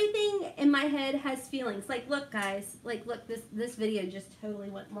 so everything in my head has feelings. Like, look, guys. Like, look, this video just totally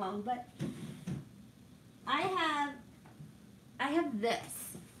went long. But I have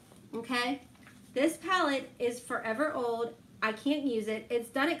this, okay? This palette is forever old. I can't use it. It's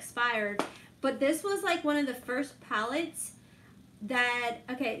done expired. But this was, like, one of the first palettes that,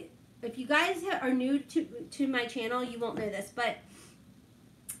 okay, if you guys are new to my channel, you won't know this. But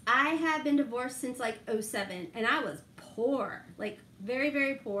I have been divorced since, like, 07. And I was poor, like very,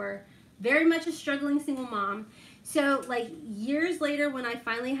 very poor, very much a struggling single mom. So like years later, when I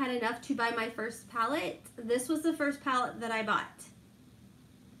finally had enough to buy my first palette, this was the first palette that I bought,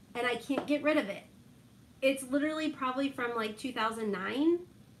 and I can't get rid of it. It's literally probably from like 2009,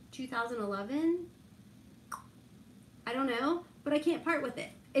 2011. I don't know, but I can't part with it.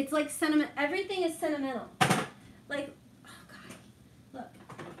 It's like sentiment. Everything is sentimental. Like, oh God, look,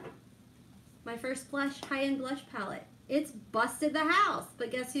 my first blush, high-end blush palette. It's busted the house,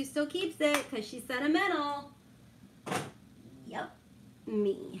 but guess who still keeps it? Because she's sentimental. Yep,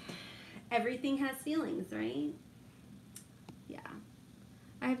 me. Everything has feelings, right? Yeah.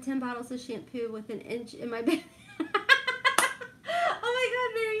 I have 10 bottles of shampoo with an inch in my bed. Oh my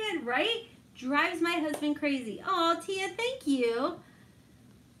God, Marianne, right? Drives my husband crazy. Oh, Tia, thank you.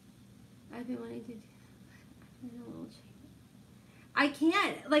 I've been wanting to do a little change. I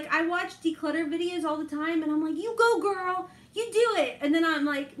can't. Like, I watch declutter videos all the time, and I'm like, you go, girl. You do it. And then I'm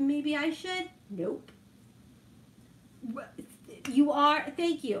like, maybe I should. Nope. You are.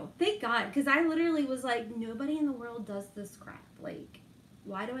 Thank you. Thank God. Because I literally was like, nobody in the world does this crap. Like,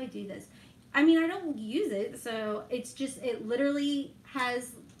 why do I do this? I mean, I don't use it, so it's just, it literally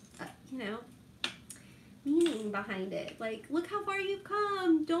has, you know, meaning behind it. Like, look how far you've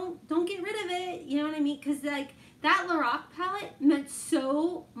come. Don't get rid of it. You know what I mean? Because, like, that Lorac palette meant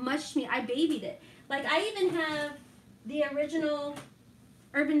so much to me. I babied it. Like, I even have the original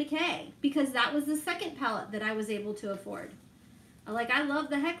Urban Decay because that was the second palette that I was able to afford. Like, I love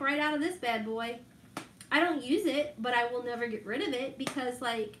the heck right out of this bad boy. I don't use it, but I will never get rid of it because,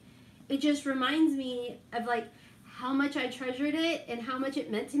 like, it just reminds me of, like, how much I treasured it and how much it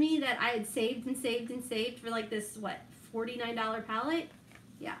meant to me that I had saved and saved and saved for, like, this, what, $49 palette?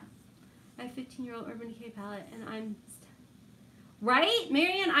 Yeah. I have a 15-year-old Urban Decay palette, and I'm... Right?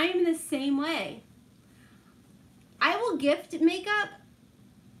 Marianne, I am the same way. I will gift makeup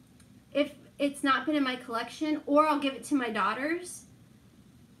if it's not been in my collection, or I'll give it to my daughters.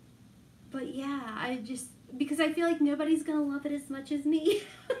 But, yeah, I just... Because I feel like nobody's going to love it as much as me.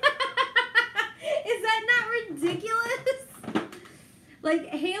 Is that not ridiculous? Like,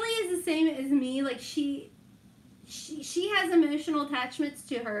 Haley is the same as me. Like, she has emotional attachments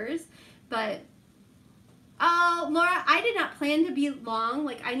to hers. But, oh, Laura, I did not plan to be long.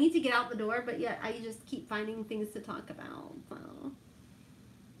 Like, I need to get out the door, but yet I just keep finding things to talk about. So.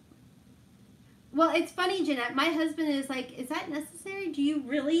 Well, it's funny, Jeanette. My husband is like, is that necessary? Do you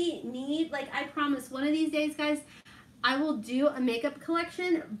really need, like, I promise one of these days, guys, I will do a makeup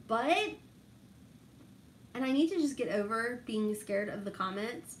collection, but, and I need to just get over being scared of the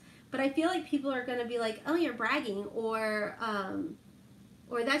comments, but I feel like people are going to be like, oh, you're bragging, or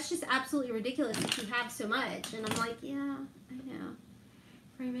that's just absolutely ridiculous that you have so much. And I'm like, yeah, I know.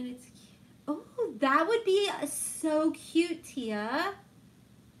 For a minute, it's cute. Oh, that would be so cute, Tia.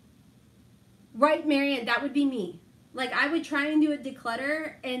 Right, Marianne, that would be me. Like, I would try and do a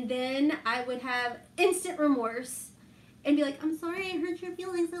declutter, and then I would have instant remorse and be like, I'm sorry I hurt your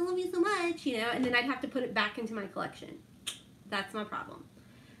feelings. I love you so much, you know, and then I'd have to put it back into my collection. That's my problem.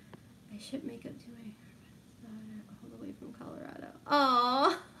 I ship makeup to my daughter all the way from Colorado.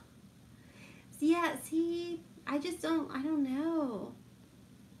 Oh, yeah, see, I don't know.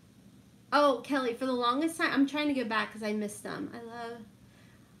 Oh, Kelly, for the longest time, I'm trying to go back because I missed them.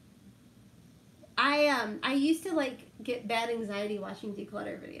 I I used to like get bad anxiety watching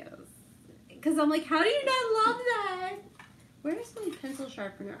declutter videos because I'm like, how do you not love that? Where's my pencil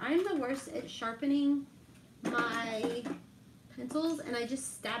sharpener? I'm the worst at sharpening my pencils, and I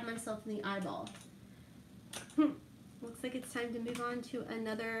just stab myself in the eyeball. Looks like it's time to move on to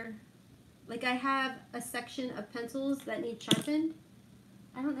another. Like, I have a section of pencils that need sharpened.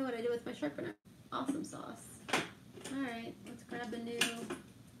 I don't know what I do with my sharpener. Awesome sauce. Alright, let's grab a new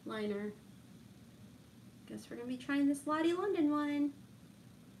liner. Guess we're going to be trying this Lottie London one.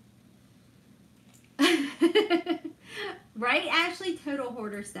 Right, Ashley? Total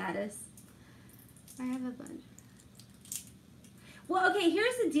hoarder status. I have a bunch. Well, okay,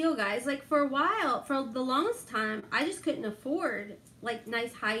 here's the deal, guys. Like, for a while, for the longest time, I just couldn't afford, like,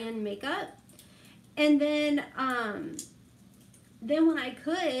 nice high-end makeup. And then when I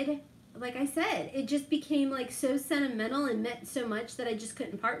could, like I said, it just became, like, so sentimental and meant so much that I just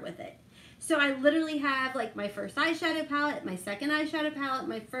couldn't part with it. So I literally have, like, my first eyeshadow palette, my second eyeshadow palette,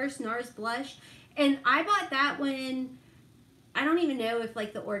 my first NARS blush. And I bought that when, I don't even know if,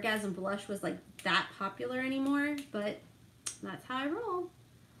 like, the Orgasm blush was, like, that popular anymore, but that's how I roll.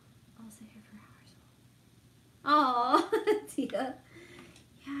 I'll sit here for hours. Oh, Tia.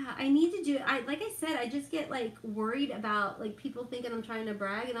 Yeah, I need to do it. Like I said, I just get like worried about like people thinking I'm trying to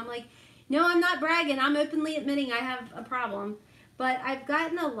brag, and I'm like, no, I'm not bragging. I'm openly admitting I have a problem. But I've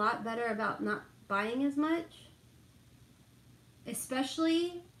gotten a lot better about not buying as much,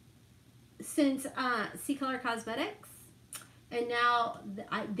 especially since C-Color Cosmetics, and now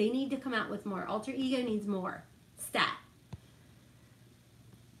they need to come out with more. Alter Ego needs more. Stat.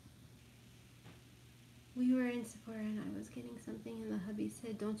 We were in Sephora and I was getting something and the hubby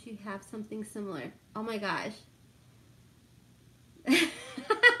said, don't you have something similar? Oh my gosh.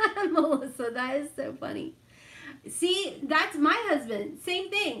 Melissa, that is so funny. See, that's my husband.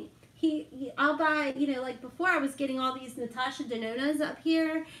 Same thing. I'll buy, you know, like before I was getting all these Natasha Denonas up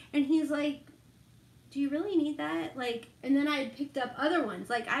here, and he's like, do you really need that? Like, and then I had picked up other ones.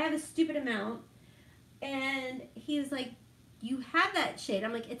 Like, I have a stupid amount, and he's like, you have that shade.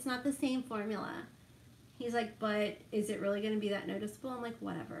 I'm like, it's not the same formula. He's like, but is it really going to be that noticeable? I'm like,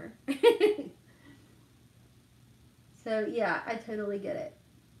 whatever. So, yeah, I totally get it.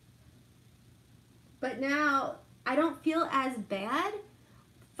 But now, I don't feel as bad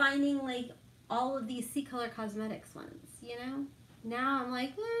finding, like, all of these C-Color Cosmetics ones, you know? Now I'm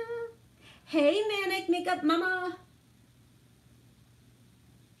like, hey, Manic Makeup Mama.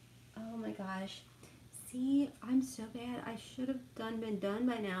 Oh, my gosh. See, I'm so bad. I should have been done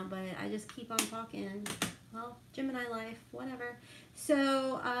by now, but I just keep on talking. Well, Gemini life, whatever.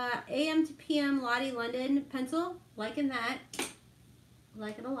 So, AM to PM Lottie London pencil. Liking that.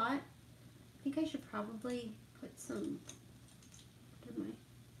 Like it a lot. I think I should probably put some...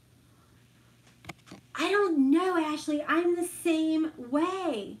 I don't know, Ashley. I'm the same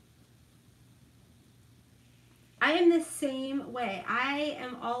way. I am the same way. I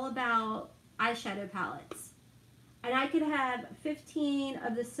am all about eyeshadow palettes. And I could have 15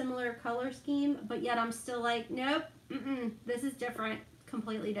 of the similar color scheme, but yet I'm still like, nope, this is different,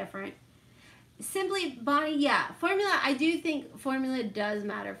 completely different. Simply, Bonnie, yeah, formula, I do think formula does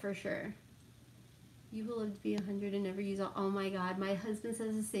matter for sure. You will live to be 100 and never use all, oh my God, my husband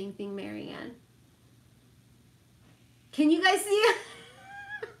says the same thing, Marianne. Can you guys see it?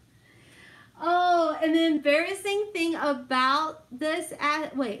 Oh, and the embarrassing thing about this,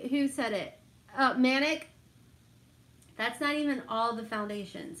 wait, who said it? Manic. That's not even all the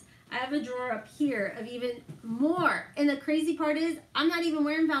foundations. I have a drawer up here of even more. And the crazy part is, I'm not even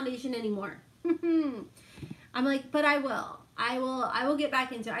wearing foundation anymore. I'm like, but I will. I will get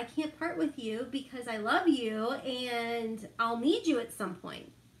back into it. I can't part with you because I love you and I'll need you at some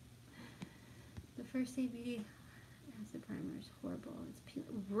point. The first day beauty acid primer is horrible. It's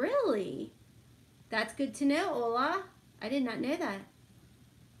really? That's good to know, Ola. I did not know that.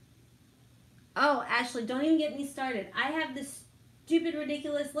 Oh, Ashley, don't even get me started. I have this stupid,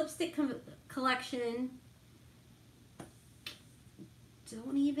 ridiculous lipstick collection.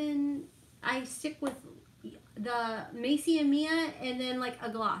 Don't even... I stick with the Macy and Mia and then like a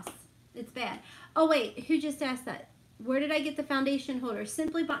gloss. It's bad. Oh, wait. Who just asked that? Where did I get the foundation holder?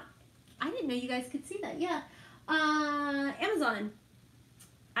 Simply by... I didn't know you guys could see that. Yeah. Amazon.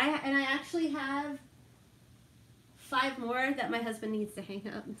 I actually have 5 more that my husband needs to hang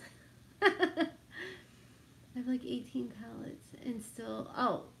up. I have like 18 palettes and still,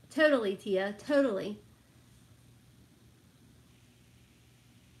 oh, totally, Tia, totally.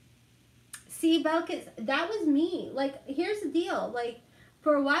 See, Belkis, that was me. Like, here's the deal. Like,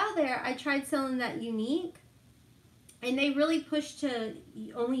 for a while there, I tried selling that Unique, and they really pushed to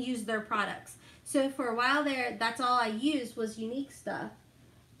only use their products. So for a while there, that's all I used was Unique stuff.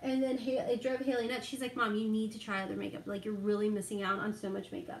 And then it drove Haley nuts. She's like, Mom, you need to try other makeup. Like, you're really missing out on so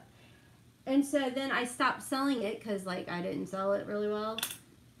much makeup. And so then I stopped selling it because, like, I didn't sell it really well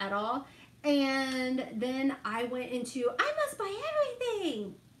at all. And then I went into, I must buy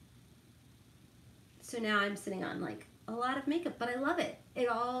everything. So now I'm sitting on, like, a lot of makeup. But I love it.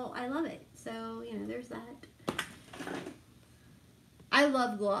 I love it. So, you know, there's that. I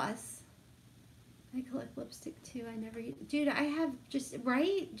love gloss. I collect lipstick too. I never use, dude, I have just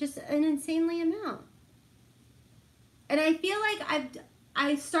an insanely amount. And I feel like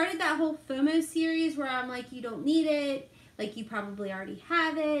I started that whole FOMO series where I'm like, you don't need it, like you probably already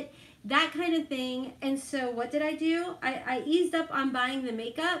have it, that kind of thing. And so what did I do? I eased up on buying the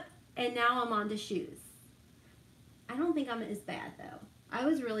makeup, and now I'm on to shoes. I don't think I'm as bad though. I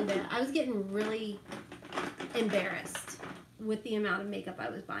was really bad. I was getting really embarrassed with the amount of makeup I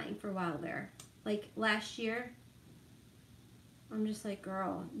was buying for a while there. Like last year, I'm just like,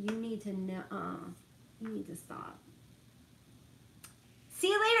 girl, you need to know, you need to stop. See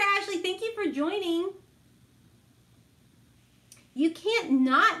you later, Ashley. Thank you for joining. You can't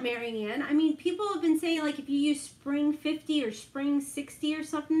not, Marianne. I mean, people have been saying, like, if you use Spring 50 or Spring 60 or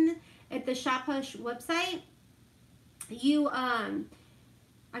something at the Shop Hush website, you, I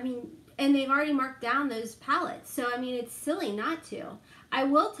mean, and they've already marked down those palettes. So, I mean, it's silly not to. I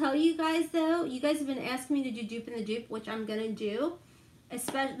will tell you guys, though, you guys have been asking me to do dupe in the dupe, which I'm going to do.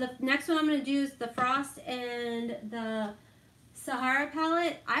 Especially, the next one I'm going to do is the Frost and the Sahara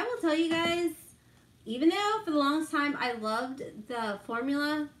palette. I will tell you guys, even though for the longest time I loved the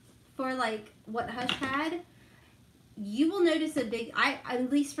formula for, like, what Hush had, you will notice a big, at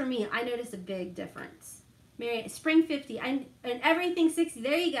least for me, I notice a big difference. Mary, Spring 50, and everything 60,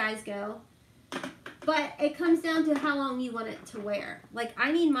 there you guys go. But it comes down to how long you want it to wear. Like,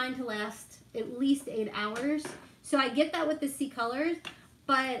 I need mine to last at least 8 hours. So I get that with the C colors,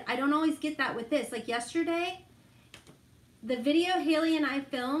 but I don't always get that with this. Like yesterday, the video Haley and I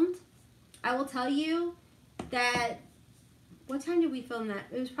filmed, I will tell you that, what time did we film that?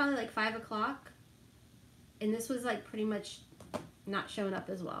 It was probably like 5 o'clock. And this was like pretty much not showing up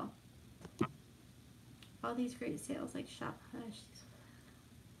as well. All these great sales like Shop Hush.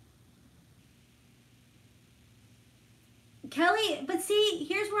 Kelly, but see,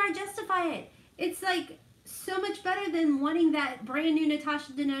 here's where I justify it. It's like so much better than wanting that brand new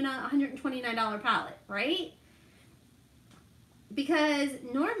Natasha Denona $129 palette, right? Because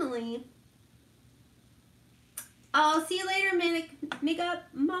normally, I'll see you later, makeup,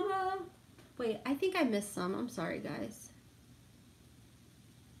 mama. Wait, I think I missed some. I'm sorry, guys.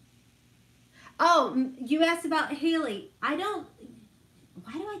 Oh, you asked about Haley. Why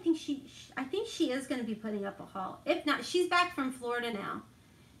do I think I think she is going to be putting up a haul. If not, she's back from Florida now.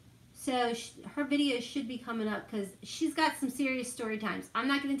 So her videos should be coming up because she's got some serious story times. I'm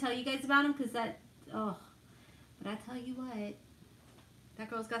not going to tell you guys about them because that, oh, but I tell you what, that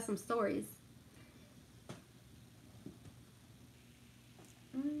girl's got some stories.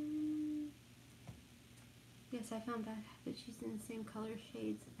 Yes, I found Bad Habit. She's in the same color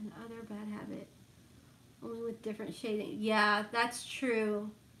shades and other Bad Habit, only with different shading. Yeah, that's true.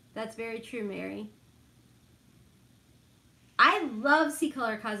 That's very true, Mary. I love C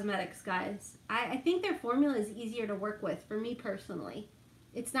Color Cosmetics, guys. I think their formula is easier to work with for me personally.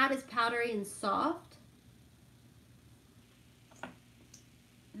 It's not as powdery and soft.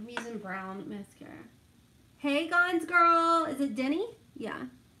 I'm using brown mascara. Hey, Gons girl. Is it Denny? Yeah.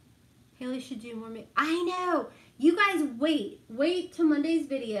 Haley should do more makeup. I know. You guys wait till Monday's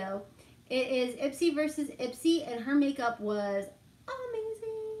video. It is Ipsy versus Ipsy, and her makeup was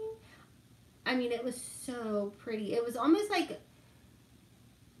amazing. I mean, it was so pretty. It was almost like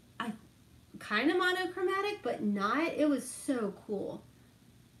kind of monochromatic, but not. It was so cool.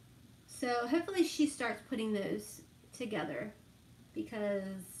 So hopefully she starts putting those together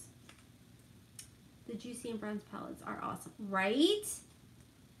because the Juicy and Bronze palettes are awesome, right?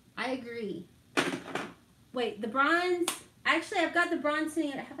 I agree. Wait, the bronze. Actually, I've got the bronze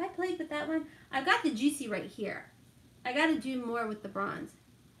sitting. Have I played with that one? I've got the Juicy right here. I got to do more with the bronze.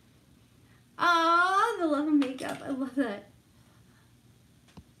 Oh, the love of makeup. I love that.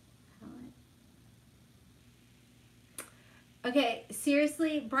 Okay,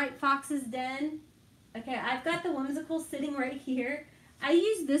 seriously, Bright Fox's Den. Okay, I've got the whimsical sitting right here. I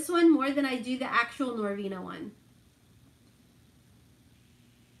use this one more than I do the actual Norvina one.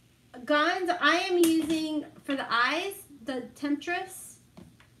 Gons, I am using, for the eyes, the Temptress.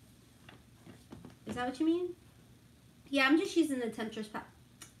 Is that what you mean? Yeah, I'm just using the Temptress palette.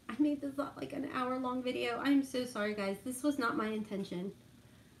 I made this like an hour-long video. I'm so sorry, guys. This was not my intention.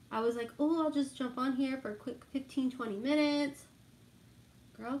 I was like, oh, I'll just jump on here for a quick 15-20 minutes.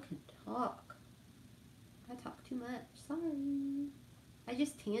 Girl can talk. I talk too much. Sorry. I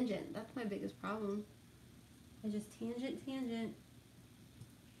just tangent. That's my biggest problem. I just tangent.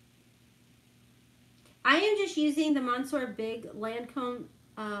 I am just using the Mansour Big Lancome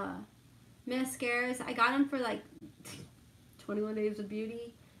mascaras. I got them for like 21 Days of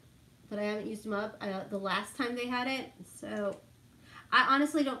Beauty, but I haven't used them up the last time they had it. So I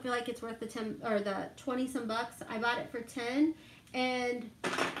honestly don't feel like it's worth the 10 or the 20 some bucks. I bought it for 10, and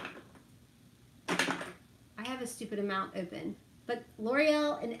I have a stupid amount open. But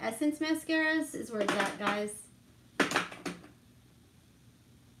L'Oreal and Essence mascaras is where it's at, guys.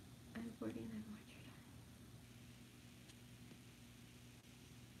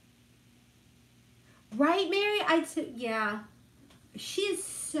 Right, Mary? Yeah. She is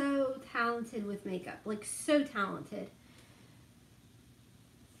so talented with makeup. Like, so talented.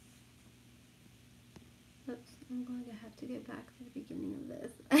 Oops, I'm going to have to go back to the beginning of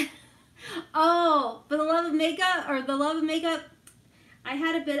this. Oh, for the love of makeup, I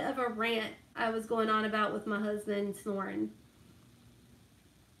had a bit of a rant I was going on about with my husband snoring.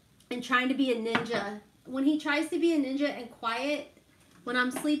 And trying to be a ninja. When he tries to be a ninja and quiet when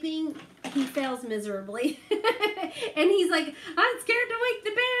I'm sleeping, he fails miserably. And he's like, I'm scared to wake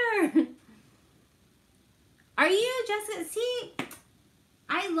the bear. Are you, Jessica? See,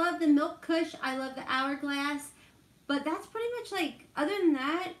 I love the Milk Kush. I love the Hourglass. But that's pretty much like, other than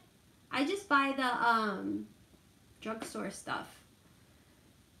that, I just buy the drugstore stuff.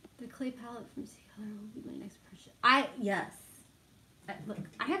 The clay palette from Sea Color will be my next purchase. Yes. Look,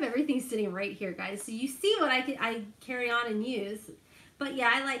 I have everything sitting right here, guys. So you see what I carry on and use. But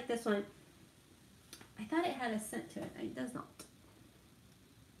yeah, I like this one. I thought it had a scent to it. It does not.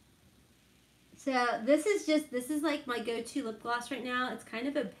 So this is like my go-to lip gloss right now. It's kind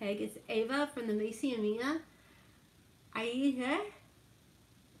of a peg. It's Ava from the Macy and Mia. I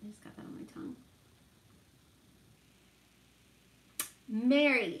just got that on my tongue.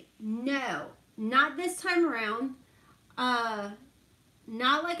 Mary, no, not this time around.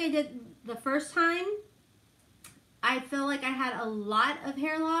 Not like I did the first time. I feel like I had a lot of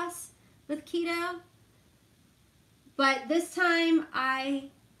hair loss with keto, but this time I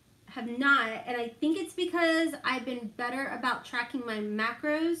have not, and I think it's because I've been better about tracking my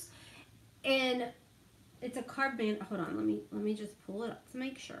macros, and it's a carb man. Hold on, let me just pull it up to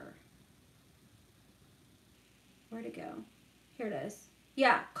make sure. Where'd it go? Here it is.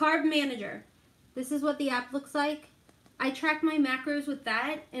 Yeah, Carb Manager. This is what the app looks like. I track my macros with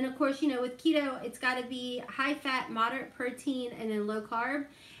that, and of course, you know, with keto, it's got to be high fat, moderate protein, and then low carb.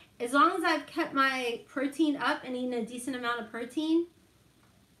 As long as I've kept my protein up and eaten a decent amount of protein,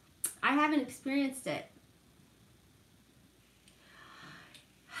 I haven't experienced it.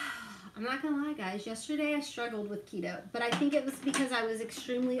 I'm not gonna lie, guys. Yesterday I struggled with keto, but I think it was because I was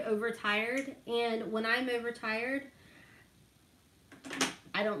extremely overtired, and when I'm overtired,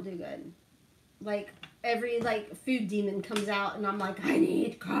 I don't do good. Like, every food demon comes out and I'm like, I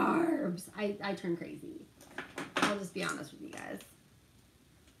need carbs. I turn crazy. I'll just be honest with you guys.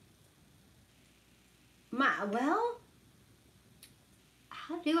 Well,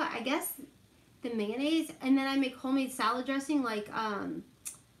 how do I guess the mayonnaise, and then I make homemade salad dressing like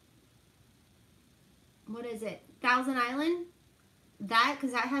what is it? Thousand Island. That,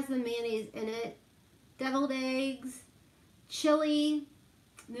 because that has the mayonnaise in it. Deviled eggs, chili,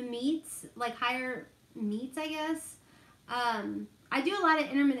 the meats, like higher meats, I guess. I do a lot of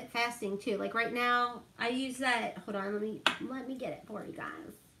intermittent fasting too. Like right now, I use that. Hold on, let me get it for you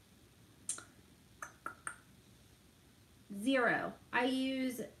guys. Zero. I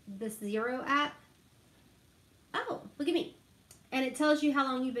use this Zero app. Oh, look at me. And it tells you how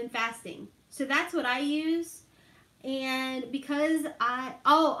long you've been fasting. So that's what I use. And because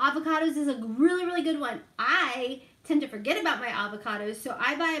avocados is a really, really good one. I tend to forget about my avocados, so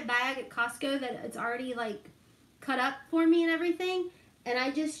I buy a bag at Costco that it's already like cut up for me and everything, and I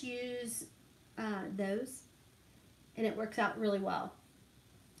just use those, and it works out really well.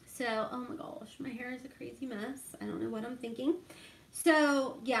 So, oh my gosh, my hair is a crazy mess. I don't know what I'm thinking.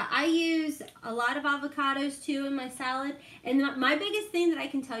 So yeah, I use a lot of avocados too in my salad, and my biggest thing that I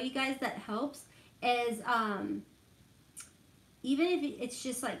can tell you guys that helps is even if it's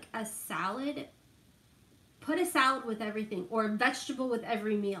just like a salad, put a salad with everything, or a vegetable with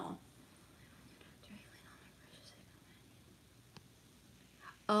every meal.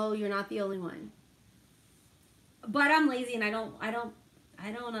 Oh, you're not the only one. But I'm lazy and I don't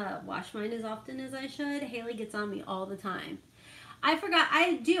wash mine as often as I should. Haley gets on me all the time.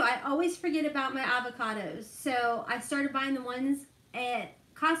 I always forget about my avocados. So I started buying the ones at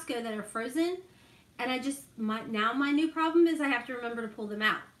Costco. Costco that are frozen, and I just, now my new problem is I have to remember to pull them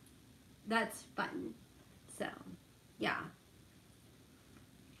out. That's fun. So, yeah.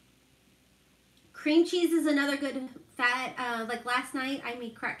 Cream cheese is another good fat. Like last night, I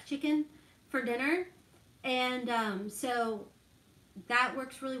made cracked chicken for dinner, and so that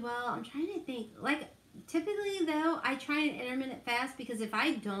works really well. I'm trying to think. Like, typically, though, I try an intermittent fast because if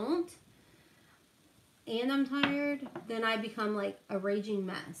I don't, and I'm tired, then I become like a raging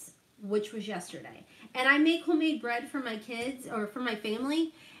mess, which was yesterday. And I make homemade bread for my kids or for my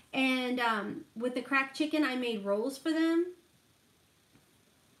family, and with the cracked chicken, I made rolls for them.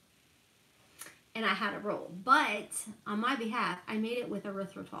 And I had a roll, but on my behalf, I made it with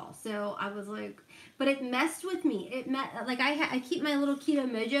erythritol. So I was like, but it messed with me. Like I keep my little keto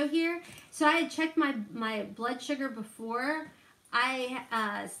mojo here. So I had checked my blood sugar before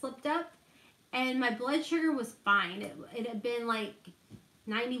I slipped up, and my blood sugar was fine. It had been like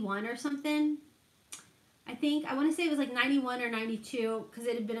 91 or something. I think, I want to say it was like 91 or 92 because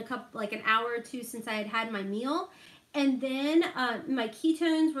it had been like an hour or two since I had had my meal. And then my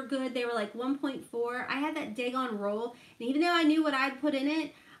ketones were good. They were like 1.4. I had that daggone roll, and even though I knew what I'd put in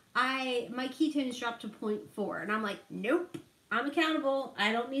it, my ketones dropped to 0.4. And I'm like, nope, I'm accountable.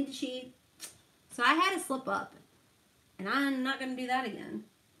 I don't need to cheat. So I had to slip up, and I'm not going to do that again.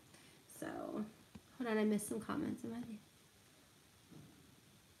 So, hold on, I missed some comments.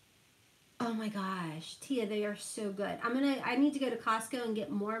 Oh my gosh, Tia, they are so good. I need to go to Costco and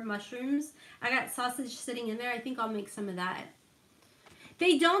get more mushrooms. I got sausage sitting in there. I think I'll make some of that.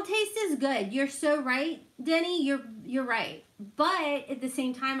 They don't taste as good. You're so right, Denny. You're right. But at the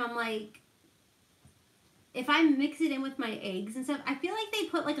same time, I'm like, if I mix it in with my eggs and stuff, I feel like they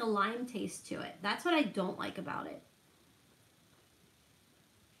put like a lime taste to it. That's what I don't like about it.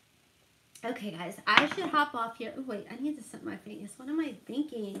 Okay, guys, I should hop off here. Oh, wait, I need to set my face. What am I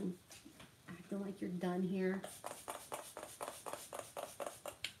thinking? Acting like you're done here.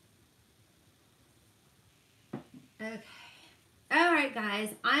 Okay. All right, guys.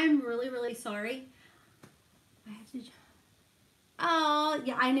 I'm really, really sorry. I have to... Oh,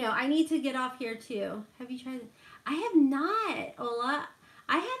 yeah, I know. I need to get off here, too. Have you tried it? I have not, Ola.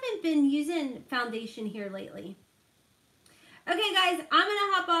 I haven't been using foundation here lately. Okay, guys. I'm going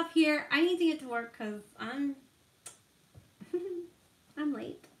to hop off here. I need to get to work because I'm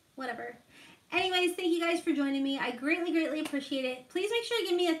late. Whatever. Anyways, thank you guys for joining me. I greatly, greatly appreciate it. Please make sure to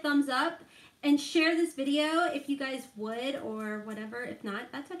give me a thumbs up and share this video if you guys would, or whatever. If not,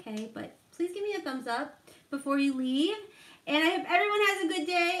 that's okay. But please give me a thumbs up before you leave. And I hope everyone has a good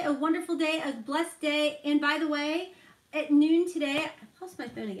day, a wonderful day, a blessed day. And by the way, at noon today, I lost my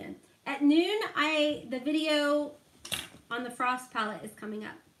phone again. At noon, the video on the frost palette is coming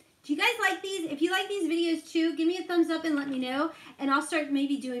up. Do you guys like these? If you like these videos too, give me a thumbs up and let me know. And I'll start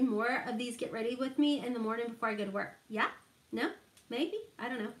maybe doing more of these get ready with me in the morning before I go to work. Yeah? No? Maybe? I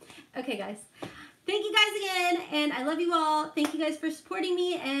don't know. Okay, guys. Thank you guys again. And I love you all. Thank you guys for supporting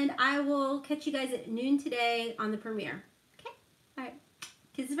me. And I will catch you guys at noon today on the premiere. Okay? All right.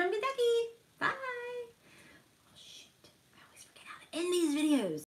 Kisses from Kentucky. Bye. Oh, shoot. I always forget how to end these videos.